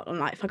I'll go out and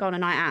like if I go on a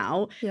night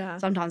out,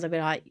 sometimes I'll be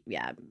like,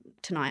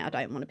 tonight I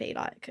don't want to be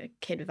like a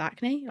kid with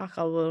acne, like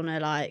I want to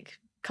like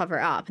cover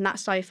it up, and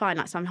that's so fine.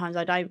 Like sometimes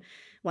I don't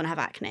want to have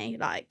acne.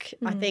 Like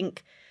I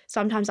think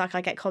sometimes like I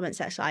get comments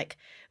that's like,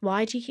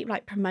 why do you keep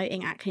like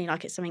promoting acne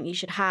like it's something you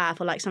should have,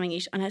 or like something you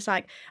should, and it's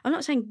like, I'm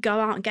not saying go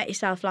out and get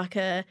yourself like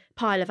a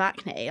pile of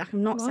acne, like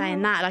I'm not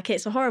saying that, like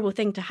it's a horrible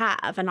thing to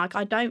have, and like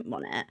I don't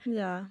want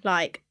it.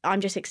 Like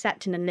I'm just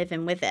accepting and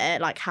living with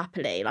it like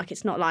happily. Like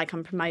it's not like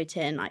I'm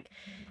promoting like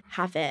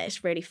have it.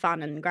 It's really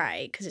fun and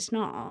great, because it's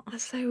not.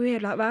 That's so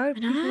weird. Like, why would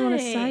people want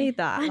to say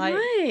that? I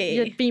know.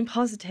 You're being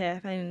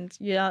positive and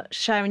you're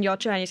sharing your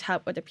journey to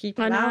help other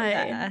people out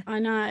there. I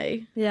know.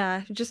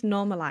 Yeah, you're just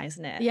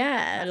normalising it.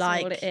 Yeah, that's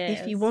like, all it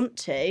is. if you want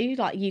to,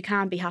 like, you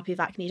can be happy with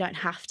acne. You don't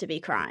have to be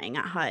crying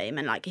at home.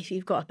 And, like, if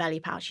you've got a belly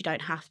pouch, you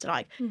don't have to,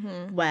 like,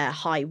 wear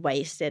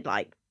high-waisted,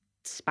 like,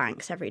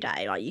 Spanx every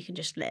day. Like, you can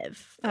just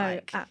live.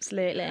 Like,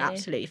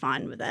 absolutely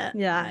fine with it.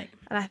 Yeah, like,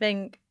 and I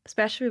think,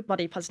 especially with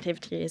body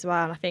positivity as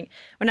well, and I think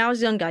when I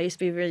was younger, I used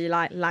to be really,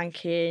 like,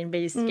 lanky and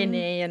really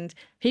skinny, and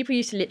people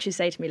used to literally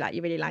say to me, like,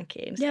 you're really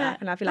lanky and stuff,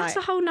 and I'd be like... That's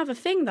a whole nother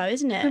thing, though,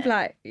 isn't it? I'd be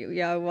like,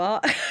 yo,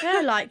 what?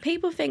 Yeah, like,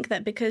 people think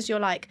that because you're,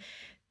 like,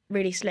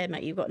 really slim,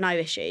 like, you've got no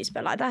issues,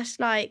 but, like, that's,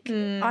 like,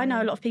 I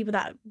know a lot of people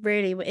that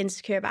really were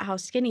insecure about how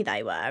skinny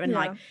they were, and,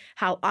 like,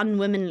 how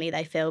unwomanly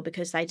they feel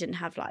because they didn't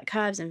have, like,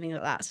 curves and things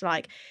like that. So,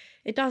 like,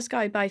 it does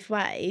go both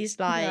ways.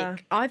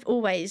 Like, I've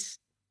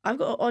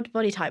got an odd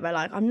body type where,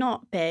 like, I'm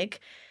not big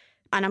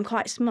and I'm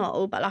quite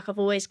small, but, like, I've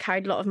always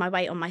carried a lot of my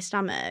weight on my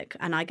stomach,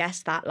 and I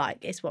guess that,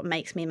 like, is what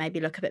makes me maybe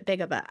look a bit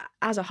bigger. But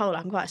as a whole,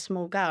 like, I'm quite a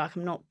small girl, like,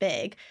 I'm not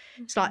big.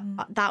 So, like,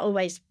 that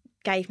always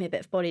gave me a bit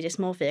of body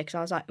dysmorphia, because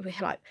I was like,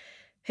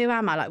 who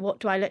am I? Like, what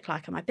do I look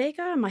like? Am I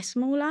bigger? Am I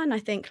smaller? And I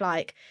think,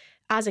 like,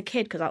 as a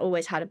kid, because I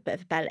always had a bit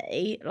of a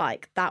belly,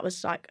 like, that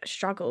was, like, a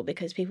struggle,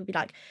 because people would be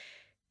like,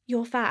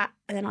 you're fat.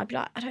 And then I'd be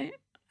like, am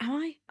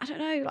I? I don't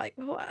know. Like,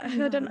 what?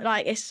 I don't,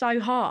 like, it's so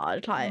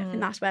hard. Like, I think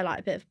that's where, like,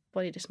 a bit of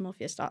body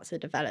dysmorphia starts to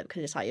develop,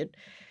 because it's like you're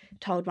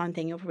told one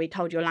thing, you're probably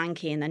told you're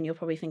lanky, and then you're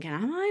probably thinking,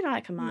 am I?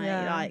 Like,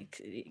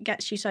 like, it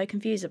gets you so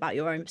confused about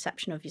your own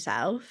perception of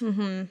yourself.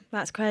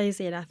 That's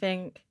crazy. And I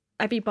think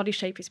every body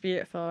shape is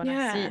beautiful, and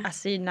I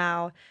see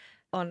now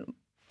on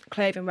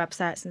clothing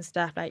websites and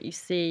stuff, like, you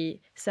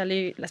see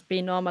cellulite that's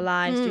being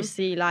normalised, you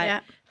see,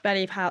 like,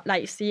 belly pouch,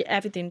 like, you see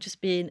everything just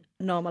being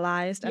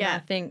normalised. And I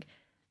think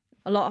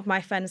a lot of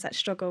my friends that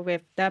struggle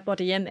with their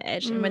body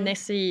image, and when they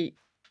see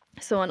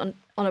someone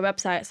on a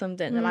website or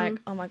something, they're like,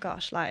 oh my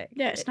gosh, like,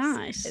 it's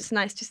nice. It's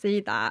nice to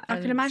see that.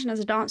 I can imagine as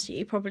a dancer,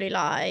 you probably,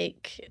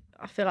 like,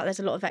 I feel like there's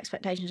a lot of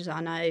expectations that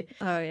I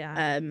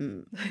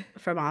know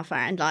from our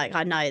friend. Like,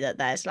 I know that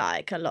there's,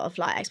 like, a lot of,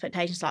 like,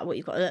 expectations, like, what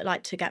you've got to look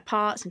like to get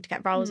parts and to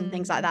get roles and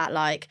things like that.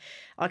 Like,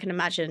 I can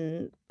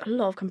imagine a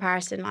lot of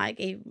comparison. Like,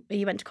 you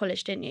went to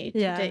college, didn't you?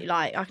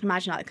 Like, I can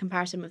imagine, like, the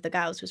comparison with the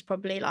girls was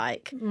probably,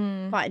 like,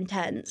 quite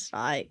intense.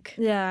 Like,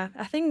 yeah,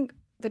 I think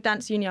the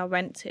dance uni I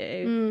went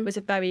to was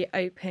a very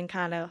open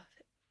kind of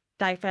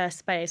diverse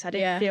space. I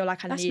didn't feel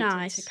like I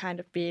needed to kind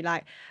of be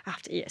like, I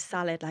have to eat a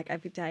salad, like,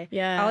 every day.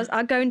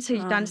 I'd go into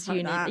dance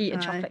uni eating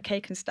chocolate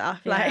cake and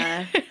stuff.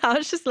 Like, I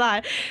was just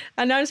like,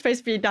 I know I'm supposed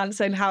to be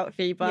dancing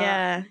healthy,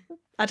 but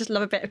I just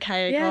love a bit of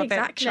cake or a bit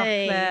of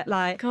chocolate.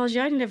 Like, because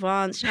you only live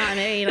once, you know what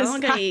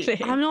I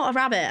mean? I'm not a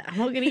rabbit. I'm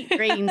not going to eat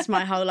greens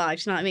my whole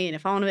life, you know what I mean?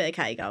 If I want a bit of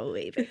cake, I will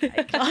eat a bit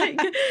of cake.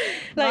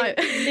 Like,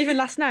 even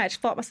last night, I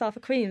just bought myself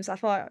a creams. I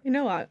thought, you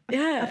know what?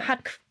 I've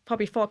had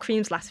probably 4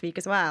 creams last week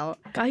as well.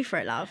 Go for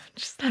it, love.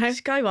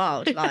 Just go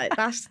wild. Like,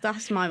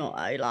 that's my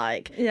motto.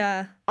 Like,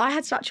 I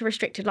had such a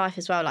restricted life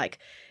as well. Like,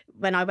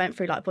 when I went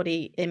through, like,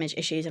 body image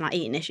issues and, like,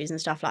 eating issues and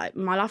stuff, like,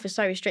 my life was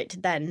so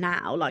restricted then.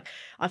 Now, like,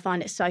 I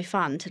find it so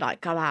fun to, like,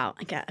 go out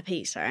and get a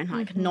pizza and,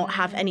 like, not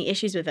have any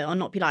issues with it, or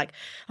not be like,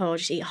 oh, I'll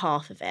just eat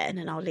half of it and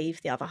then I'll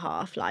leave the other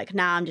half. Like,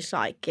 now I'm just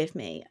like, give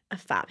me a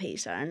fat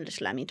pizza and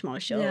just let me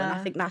demolish it all. And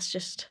I think that's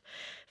just,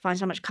 find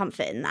so much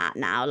comfort in that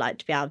now, like,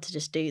 to be able to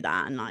just do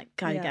that and, like,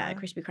 go get a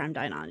Krispy Kreme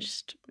donut and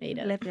just eat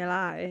it. Live your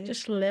life.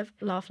 Just live,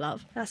 laugh,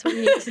 love. That's what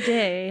you need to do.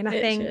 And I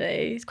think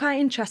it's quite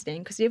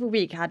interesting, because the other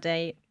week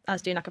I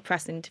was doing, like, a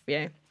press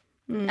interview,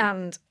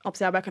 and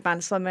obviously I work with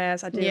Van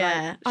Summers. I do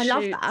like, I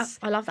love that.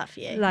 I love that for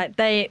you. Like,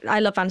 I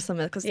love Van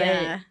Summers because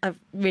they are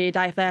really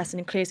diverse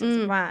and inclusive as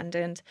a brand.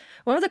 And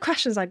one of the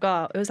questions I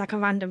got, it was like a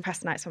random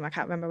press night somewhere, I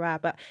can't remember where,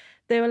 but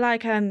they were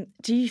like,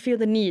 do you feel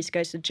the need to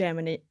go to the gym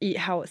and eat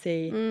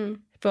healthy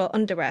for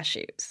underwear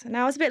shoots? And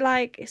I was a bit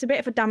like, it's a bit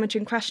of a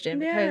damaging question,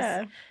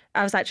 because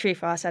I was like,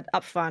 truthful, I said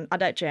up front, I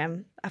don't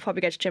gym. I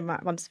probably go to gym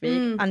like once a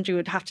week. Andrew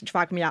would have to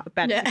drag me out of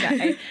bed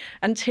today.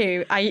 And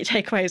 2, I eat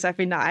takeaways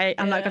every night.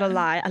 I'm not going to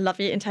lie. I love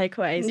eating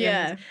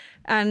takeaways.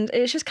 And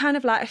it's just kind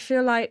of like, I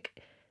feel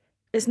like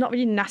it's not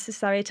really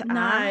necessary to ask.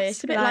 No,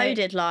 it's a bit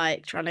loaded,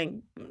 like, trying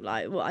to,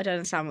 like, I don't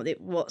understand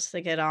what's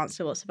the good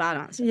answer, what's the bad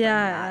answer.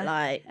 Yeah.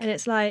 Like, and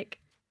it's like,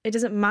 it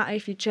doesn't matter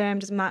if you gym,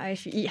 doesn't matter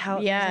if you eat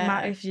healthy, doesn't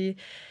matter if you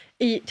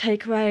eat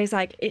takeaways.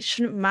 Like, it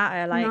shouldn't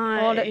matter. Like,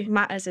 all that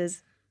matters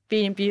is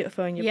being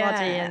beautiful in your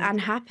body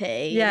and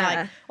happy.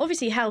 Like,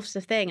 obviously health's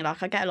the thing.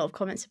 Like, I get a lot of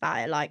comments about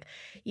it, like,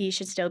 you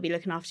should still be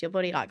looking after your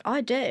body. Like,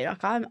 I do.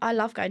 Like, I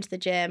love going to the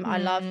gym. I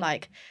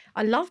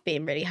love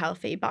being really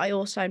healthy, but I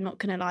also am not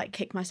gonna, like,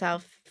 kick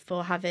myself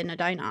for having a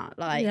donut.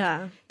 Like,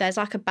 there's,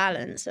 like, a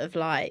balance of,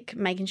 like,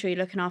 making sure you're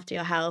looking after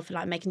your health and,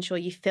 like, making sure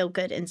you feel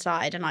good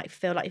inside and, like,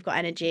 feel like you've got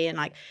energy and,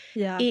 like,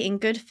 eating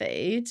good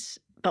foods,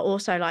 but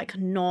also like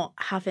not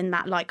having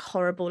that like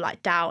horrible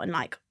like doubt and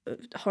like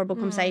horrible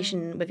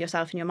conversation with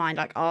yourself in your mind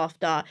like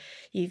after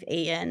you've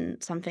eaten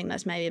something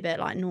that's maybe a bit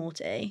like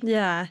naughty.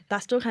 Yeah,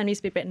 that still kind of needs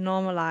to be a bit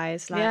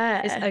normalised.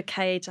 Like, it's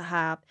okay to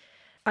have.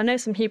 I know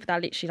some people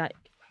that literally like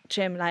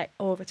gym like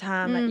all the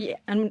time, like,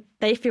 and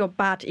they feel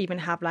bad to even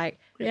have like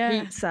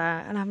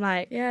pizza, and I'm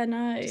like,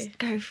 just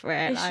go for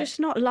it. It's just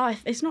not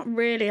life. It's not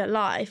really a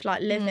life.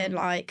 Like living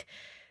like,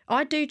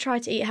 I do try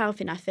to eat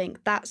healthy, and I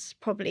think that's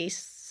probably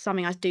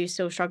something I do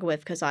still struggle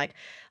with, because like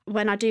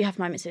when I do have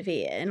moments of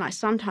eating, like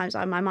sometimes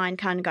my mind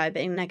can go a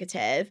bit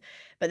negative,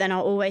 but then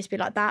I'll always be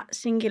like, that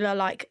singular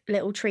like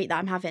little treat that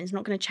I'm having is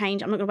not going to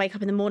change. I'm not going to wake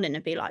up in the morning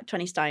and be like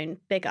 20 stone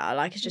bigger.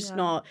 Like it's just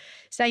not.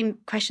 Same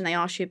question they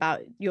asked you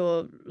about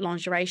your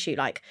lingerie shoot,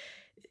 like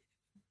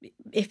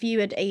if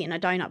you had eaten a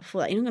donut before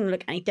that, you're not going to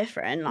look any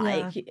different.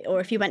 Like, or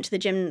if you went to the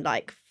gym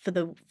like for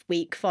the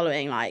week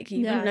following, like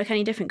you wouldn't look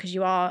any different, because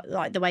you are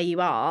like the way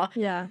you are.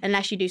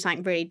 Unless you do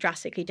something really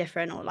drastically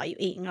different, or like you're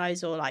eating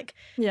loads, or like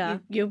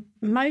you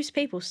most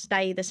people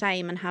stay the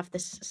same and have the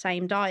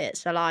same diet.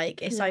 So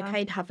like it's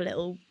okay to have a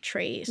little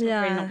treat. It's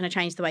really not going to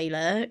change the way you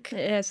look.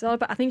 It is all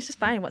about, I think it's just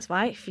finding what's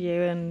right for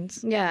you and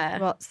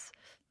what's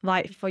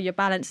right for your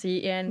balanced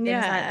eating,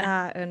 things like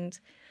that. And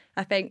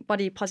I think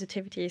body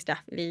positivity is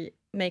definitely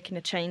making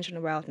a change in the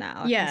world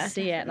now. I can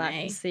see it, like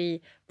I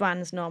see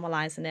brands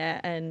normalising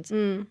it,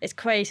 and it's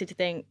crazy to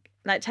think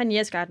like 10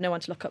 years ago I had no one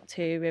to look up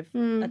to with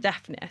a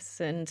deafness,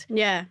 and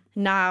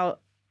now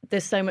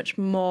there's so much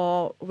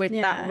more with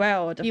that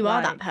world of, you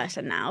like, are that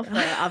person now for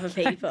other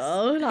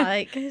people.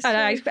 Like it's I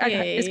know, so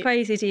it's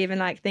crazy to even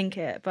like think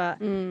it, but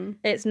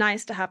it's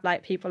nice to have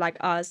like people like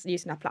us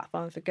using our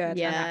platform for good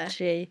and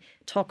actually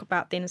talk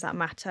about things that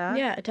matter.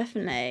 Yeah,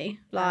 definitely.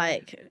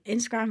 Like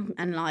Instagram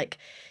and like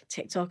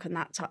TikTok and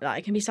that type, like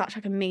it can be such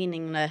like a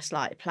meaningless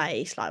like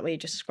place, like where you're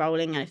just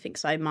scrolling and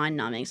everything's so mind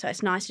numbing. So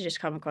it's nice to just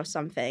come across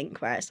something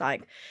where it's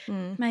like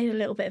made a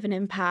little bit of an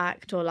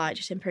impact, or like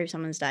just improve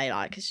someone's day.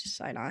 Like it's just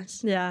so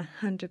nice. Yeah,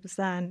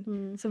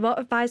 100%. So what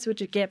advice would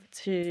you give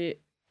to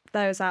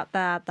those out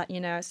there that,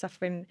 you know, are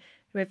suffering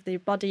with the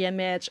body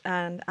image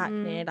and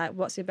acne? Like,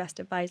 what's your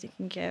best advice you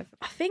can give?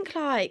 I think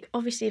like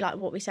obviously like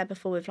what we said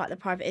before with like the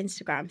private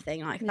Instagram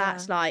thing, like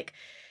that's like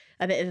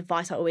a bit of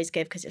advice I always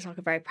give, because it's like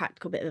a very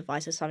practical bit of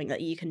advice of something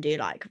that you can do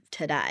like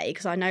today.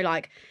 Because I know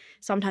like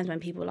sometimes when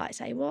people like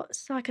say,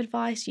 what's like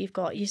advice you've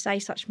got, you say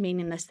such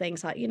meaningless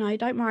things like, you know,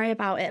 don't worry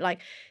about it.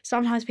 Like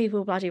sometimes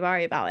people bloody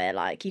worry about it.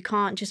 Like you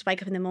can't just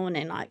wake up in the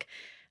morning, like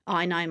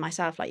I know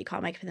myself, like you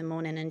can't wake up in the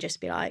morning and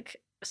just be like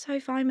so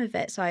fine with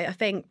it. So I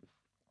think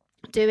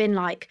doing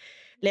like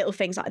little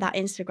things like that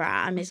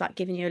Instagram is like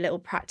giving you a little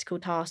practical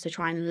task to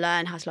try and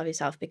learn how to love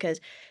yourself,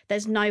 because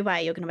there's no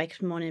way you're going to wake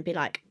up in the morning and be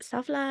like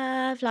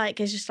self-love.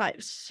 Like it's just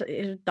like,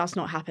 it does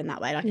not happen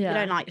that way. Like if you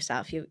don't like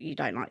yourself, you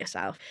don't like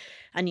yourself,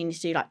 and you need to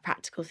do like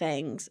practical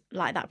things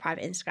like that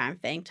private Instagram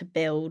thing to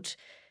build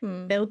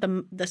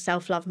the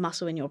self-love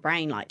muscle in your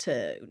brain, like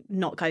to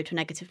not go to a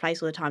negative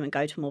place all the time and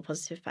go to a more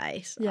positive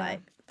place. Like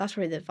that's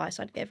really the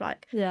advice I'd give.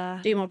 Like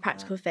do more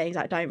practical things.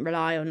 Like don't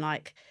rely on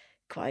like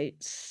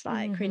quotes,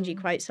 like cringy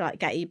quotes to like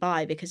get you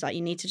by, because like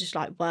you need to just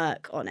like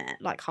work on it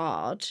like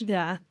hard.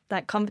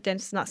 Like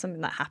confidence is not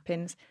something that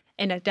happens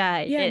in a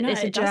day.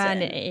 It's a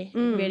journey. It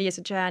really is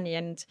a journey,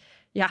 and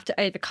you have to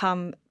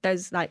overcome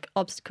those like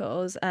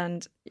obstacles.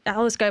 And I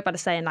always go by the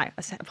saying, like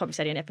I've probably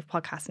said it in every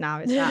podcast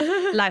now, is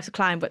that life's a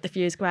climb but the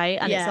view's great,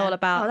 and it's all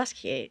about that's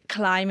cute,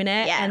 climbing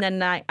it and then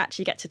like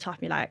actually get to the top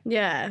and you're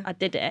like, I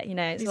did it, you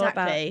know. It's all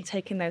about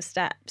taking those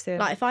steps. And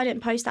like if I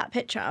didn't post that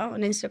picture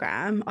on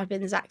Instagram, I'd be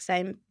in the exact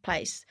same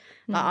place.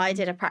 Like I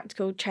did a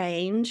practical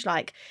change,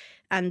 like,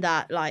 and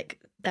that like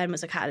then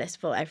was a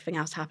catalyst for everything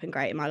else to happen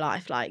great in my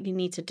life. Like you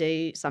need to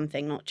do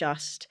something, not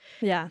just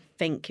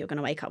think you're going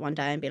to wake up one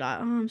day and be like,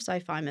 oh, I'm so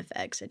fine with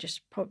it, because it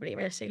just probably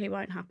realistically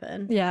won't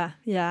happen.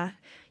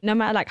 No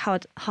matter like how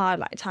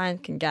hard like time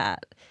can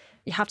get,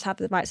 you have to have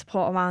the right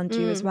support around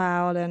you as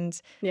well.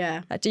 And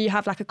do you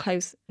have like a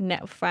close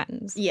net of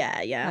friends?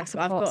 Like I've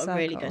got a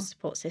really good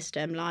support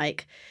system.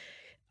 Like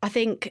I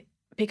think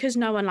because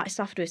no one like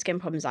suffered with skin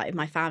problems like in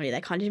my family,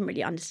 they kind of didn't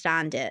really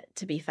understand it,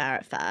 to be fair,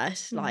 at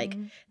first. Like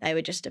they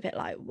were just a bit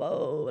like,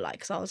 whoa, like,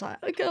 because I was like,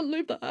 I can't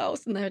leave the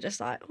house, and they were just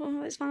like,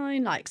 oh, it's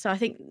fine. Like, so I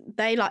think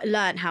they like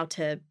learn how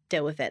to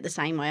deal with it the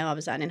same way I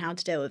was learning how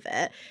to deal with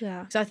it.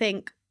 So I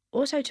think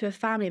also to a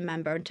family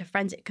member and to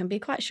friends, it can be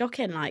quite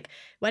shocking. Like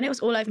when it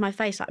was all over my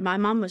face, like my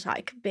mum was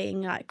like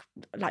being like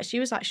she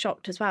was like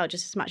shocked as well,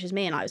 just as much as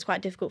me, and like it was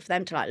quite difficult for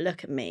them to like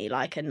look at me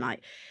like and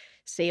like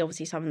see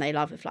obviously someone they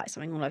love with like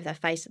something all over their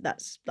face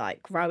that's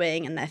like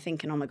growing, and they're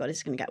thinking, oh my god, this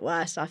is going to get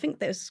worse. So I think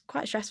that was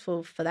quite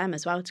stressful for them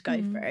as well to go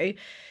through,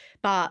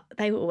 but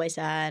they were always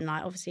there. And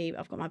like obviously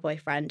I've got my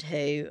boyfriend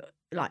who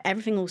like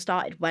everything all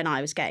started when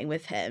I was getting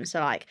with him, so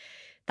like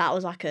that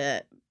was like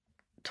a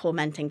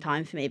tormenting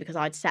time for me, because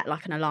I'd set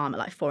like an alarm at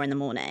like 4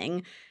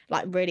 a.m,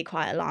 like really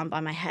quiet alarm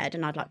by my head,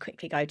 and I'd like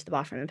quickly go to the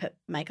bathroom and put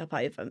makeup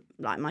over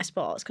like my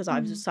spots, because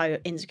I was so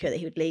insecure that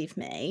he would leave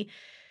me.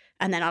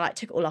 And then I like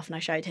took it all off and I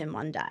showed him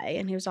one day,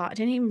 and he was like, I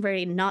didn't even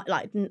really know,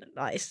 like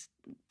it's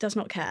does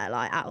not care,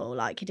 like, at all.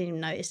 Like, he didn't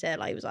even notice it.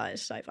 Like, he was like,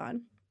 it's so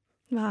fine.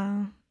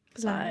 Wow.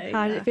 So,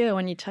 how did it feel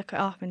when you took it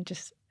off and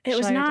just It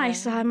was showed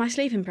nice. it? My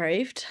sleep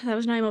improved. There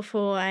was no more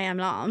 4 a.m.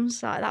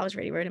 alarms. Like, that was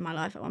really ruining my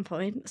life at one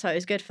point. So it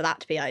was good for that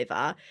to be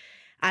over.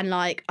 And,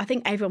 like, I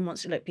think everyone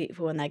wants to look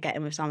beautiful when they're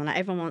getting with someone. Like,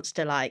 everyone wants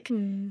to, like,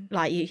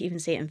 like, you even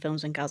see it in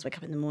films when girls wake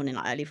up in the morning,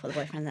 like, early for the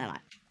boyfriend, they're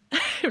like...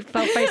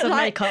 full face of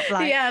makeup,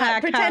 like, yeah,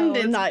 like,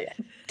 pretending, curls. like,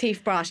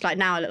 teeth brushed. Like,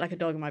 now I look like a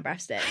dog in my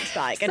breastics.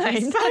 Like, and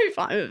I'm so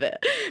fine with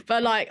it.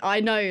 But, like,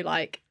 I know,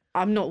 like,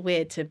 I'm not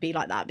weird to be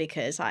like that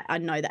because I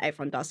know that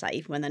everyone does that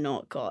even when they're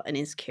not got an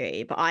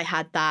insecurity. But I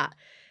had that,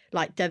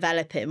 like,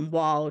 developing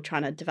while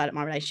trying to develop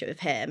my relationship with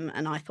him.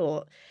 And I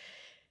thought,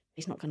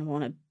 he's not going to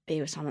want to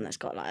be with someone that's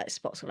got, like,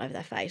 spots all over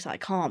their face.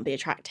 Like, can't be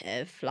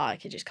attractive.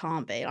 Like, it just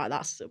can't be. Like,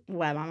 that's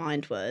where my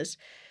mind was.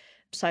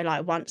 So,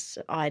 like, once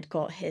I'd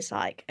got his,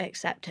 like,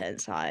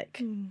 acceptance, like,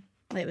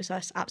 it was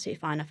just absolutely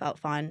fine. I felt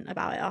fine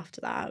about it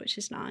after that, which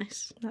is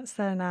nice. That's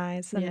so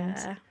nice. And,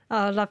 Yeah. Oh,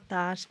 I love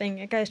that. I think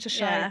it goes to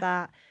show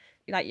that,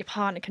 like, your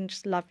partner can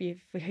just love you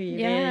for who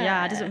you really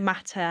are. It doesn't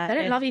matter. They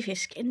don't love you for your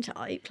skin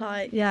type.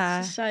 Like,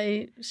 it's just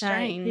so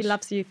strange. He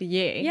loves you for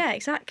you. Yeah,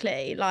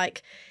 exactly.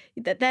 Like,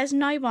 there's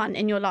no one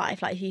in your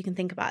life, like, if you can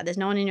think about it, there's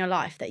no one in your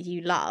life that you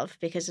love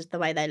because of the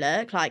way they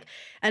look. Like,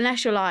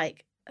 unless you're,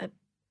 like, a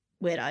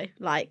weirdo,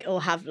 like,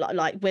 or have,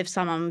 like, with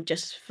someone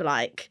just for,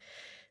 like,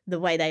 the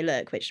way they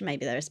look, which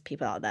maybe there's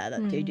people out there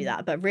that do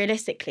that. But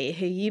realistically,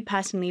 who you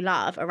personally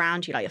love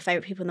around you, like, your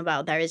favourite people in the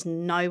world, there is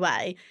no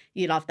way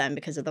you love them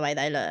because of the way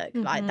they look.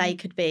 Like, they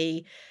could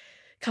be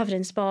covered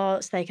in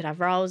spots, they could have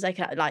rolls, they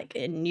could, like,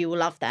 and you will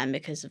love them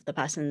because of the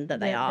person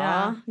that they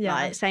are. Yeah.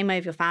 Like, same way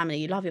with your family.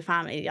 You love your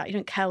family. Like, you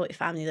don't care what your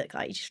family look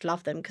like. You just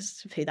love them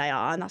because of who they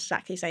are. And that's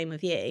exactly the same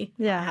with you.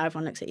 Yeah. Like, how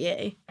everyone looks at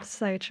you.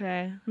 So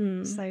true.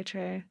 So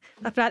true.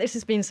 I feel like this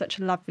has been such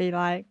a lovely,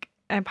 like,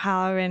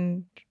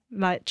 empowering,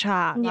 like,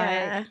 chat.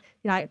 Yeah.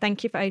 Like,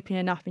 thank you for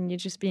opening up, and you've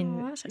just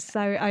been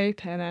so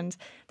open. And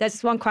there's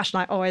this one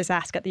question I always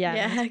ask at the end.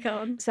 Yeah, go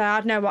on. So I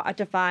don't know what I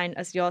define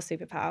as your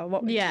superpower.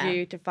 What would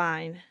you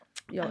define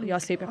your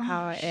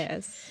superpower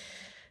is?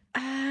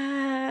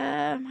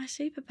 My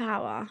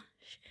superpower.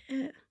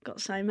 Shit,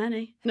 got so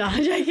many. No,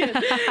 I'm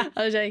joking.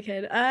 I'm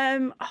joking.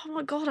 Oh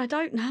my God, I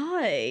don't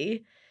know.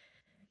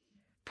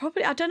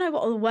 Probably, I don't know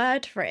what the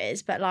word for it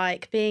is, but,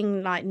 like,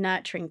 being, like,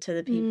 nurturing to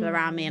the people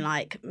around me and,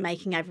 like,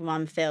 making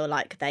everyone feel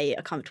like they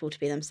are comfortable to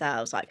be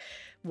themselves, like,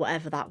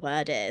 whatever that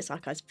word is,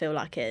 like, I feel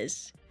like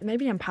is...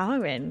 Maybe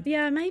empowering.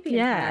 Yeah, maybe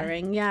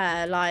empowering.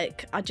 Yeah,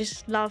 like, I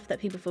just love that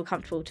people feel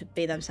comfortable to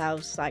be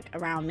themselves, like,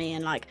 around me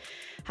and, like,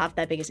 have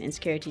their biggest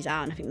insecurities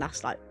out. And I think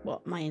that's, like,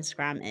 what my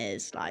Instagram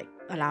is, like,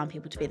 allowing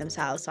people to be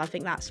themselves. So I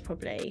think that's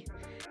probably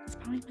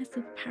my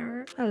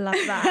superpower. I love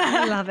that.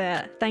 I love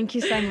it. Thank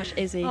you so much,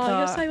 Izzie,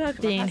 for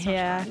being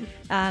here.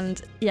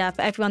 And yeah,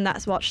 for everyone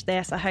that's watched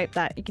this, I hope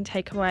that you can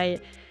take away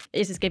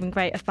Izzie's giving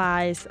great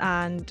advice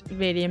and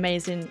really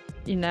amazing,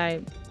 you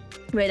know,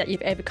 way that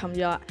you've overcome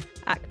your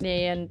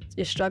acne and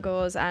your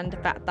struggles, and the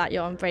fact that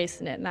you're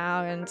embracing it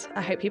now. And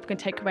I hope people can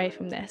take away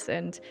from this,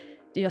 and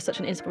you're such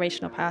an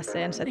inspirational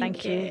person. So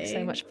thank you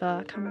so much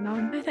for coming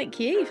on. No, thank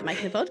you for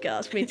making the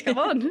podcast for me to come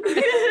on.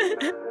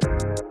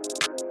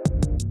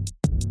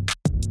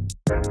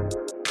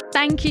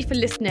 Thank you for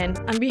listening,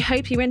 and we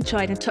hope you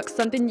enjoyed and took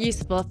something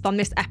useful from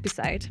this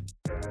episode.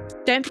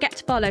 Don't forget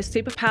to follow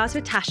Superpowers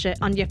with Tasha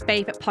on your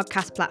favourite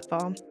podcast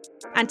platform.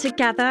 And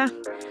together,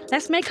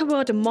 let's make a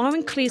world a more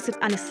inclusive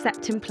and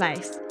accepting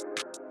place.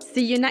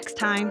 See you next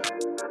time.